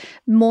want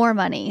more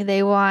money.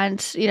 They want,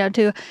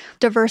 to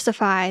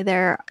diversify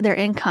their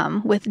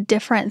income with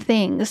different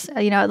things.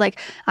 Like,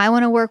 I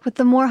want to work with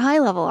the more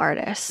high-level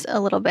artists a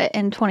little bit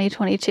in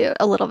 2022,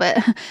 a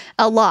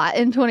lot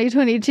in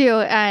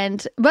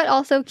 2022, but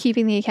also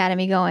keeping the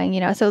Academy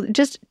going, so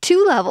just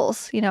 2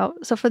 levels,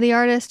 so for the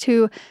artist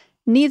who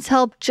needs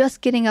help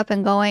just getting up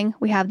and going,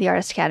 we have the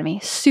Artist Academy.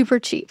 Super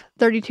cheap,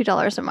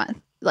 $32 a month.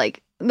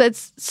 Like,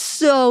 that's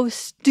so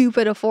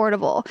stupid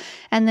affordable.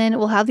 And then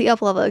we'll have the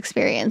up-level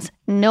experience.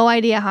 No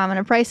idea how I'm going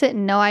to price it.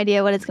 No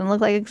idea what it's going to look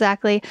like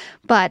exactly.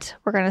 But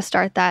we're going to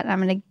start that.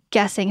 I'm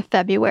guessing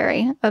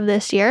February of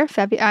this year.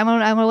 I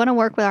want to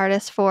work with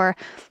artists for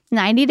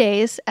 90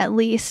 days at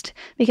least,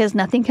 because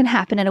nothing can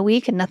happen in a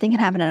week and nothing can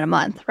happen in a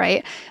month,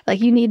 right?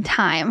 Like, you need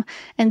time.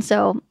 And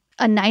so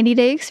a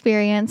 90-day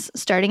experience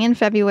starting in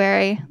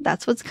February.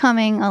 That's what's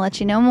coming. I'll let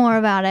you know more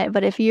about it.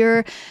 But if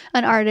you're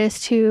an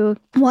artist who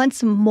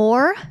wants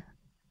more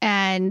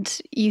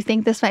and you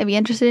think this might be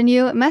interested in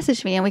you,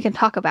 message me and we can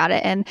talk about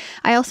it. And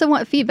I also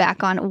want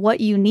feedback on what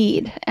you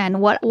need and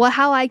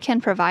how I can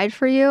provide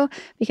for you,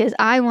 because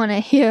I want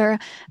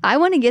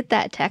to get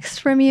that text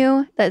from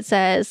you that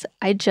says,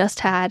 I just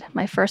had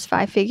my first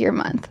 5-figure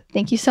month.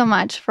 Thank you so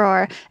much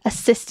for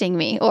assisting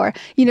me. Or,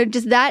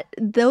 just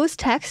those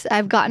texts,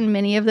 I've gotten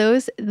many of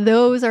those.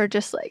 Those are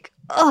just like,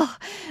 oh,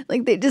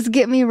 like they just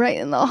get me right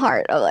in the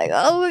heart. I'm like,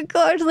 oh my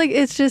gosh, like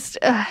it's just,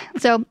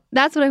 so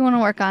that's what I want to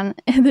work on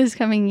in this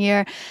coming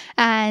year,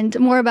 and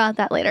more about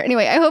that later.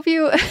 Anyway, I hope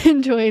you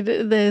enjoyed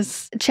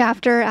this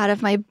chapter out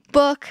of my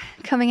book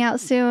coming out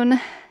soon.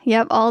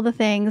 Yep, all the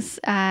things.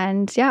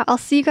 And yeah, I'll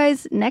see you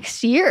guys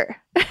next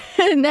year.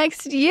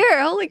 Next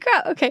year. Holy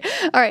crap. Okay.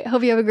 All right.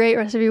 Hope you have a great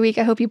rest of your week.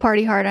 I hope you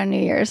party hard on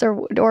New Year's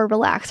or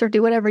relax or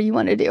do whatever you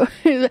want to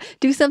do.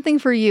 Do something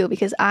for you,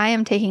 because I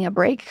am taking a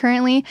break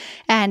currently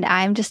and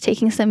I'm just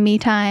taking some me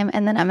time,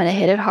 and then I'm going to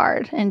hit it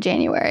hard in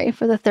January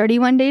for the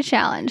 31-day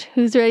challenge.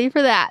 Who's ready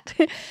for that?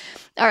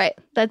 All right.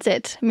 That's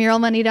it.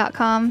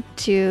 Muralmoney.com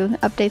to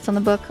updates on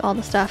the book, all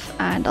the stuff.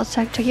 And I'll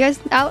check you guys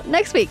out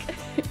next week.